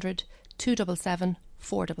 1800 277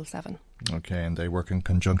 477. Okay, and they work in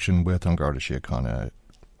conjunction with An Garda Síochána.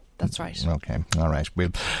 That's right. Okay, all right.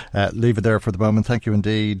 We'll leave it there for the moment. Thank you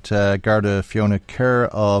indeed, Garda Fiona Kerr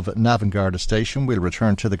of Navan Garda Station. We'll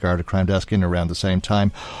return to the Garda Crime Desk in around the same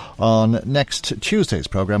time on next Tuesday's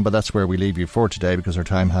programme, but that's where we leave you for today because our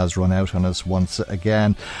time has run out on us once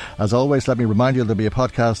again. As always, let me remind you there'll be a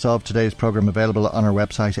podcast of today's programme available on our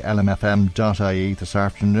website, lmfm.ie, this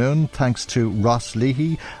afternoon. Thanks to Ross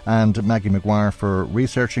Leahy and Maggie McGuire for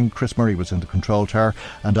researching. Chris Murray was in the control tower,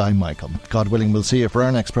 and I'm Michael. God willing, we'll see you for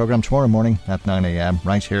our next programme tomorrow morning at 9 a.m.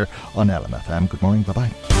 right here on LMFM. Good morning.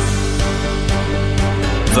 Bye-bye.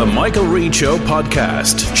 The Michael Reid Show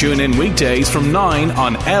podcast. Tune in weekdays from 9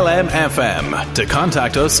 on LMFM. To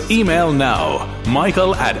contact us, email now,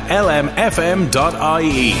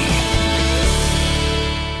 michael@lmfm.ie.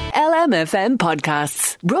 LMFM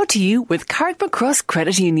podcasts, brought to you with Carrickmacross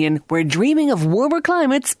Credit Union, where dreaming of warmer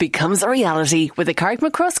climates becomes a reality with a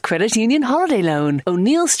Carrickmacross Credit Union holiday loan.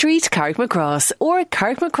 O'Neill Street, Carrickmacross, or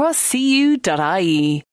carrickmacrosscu.ie.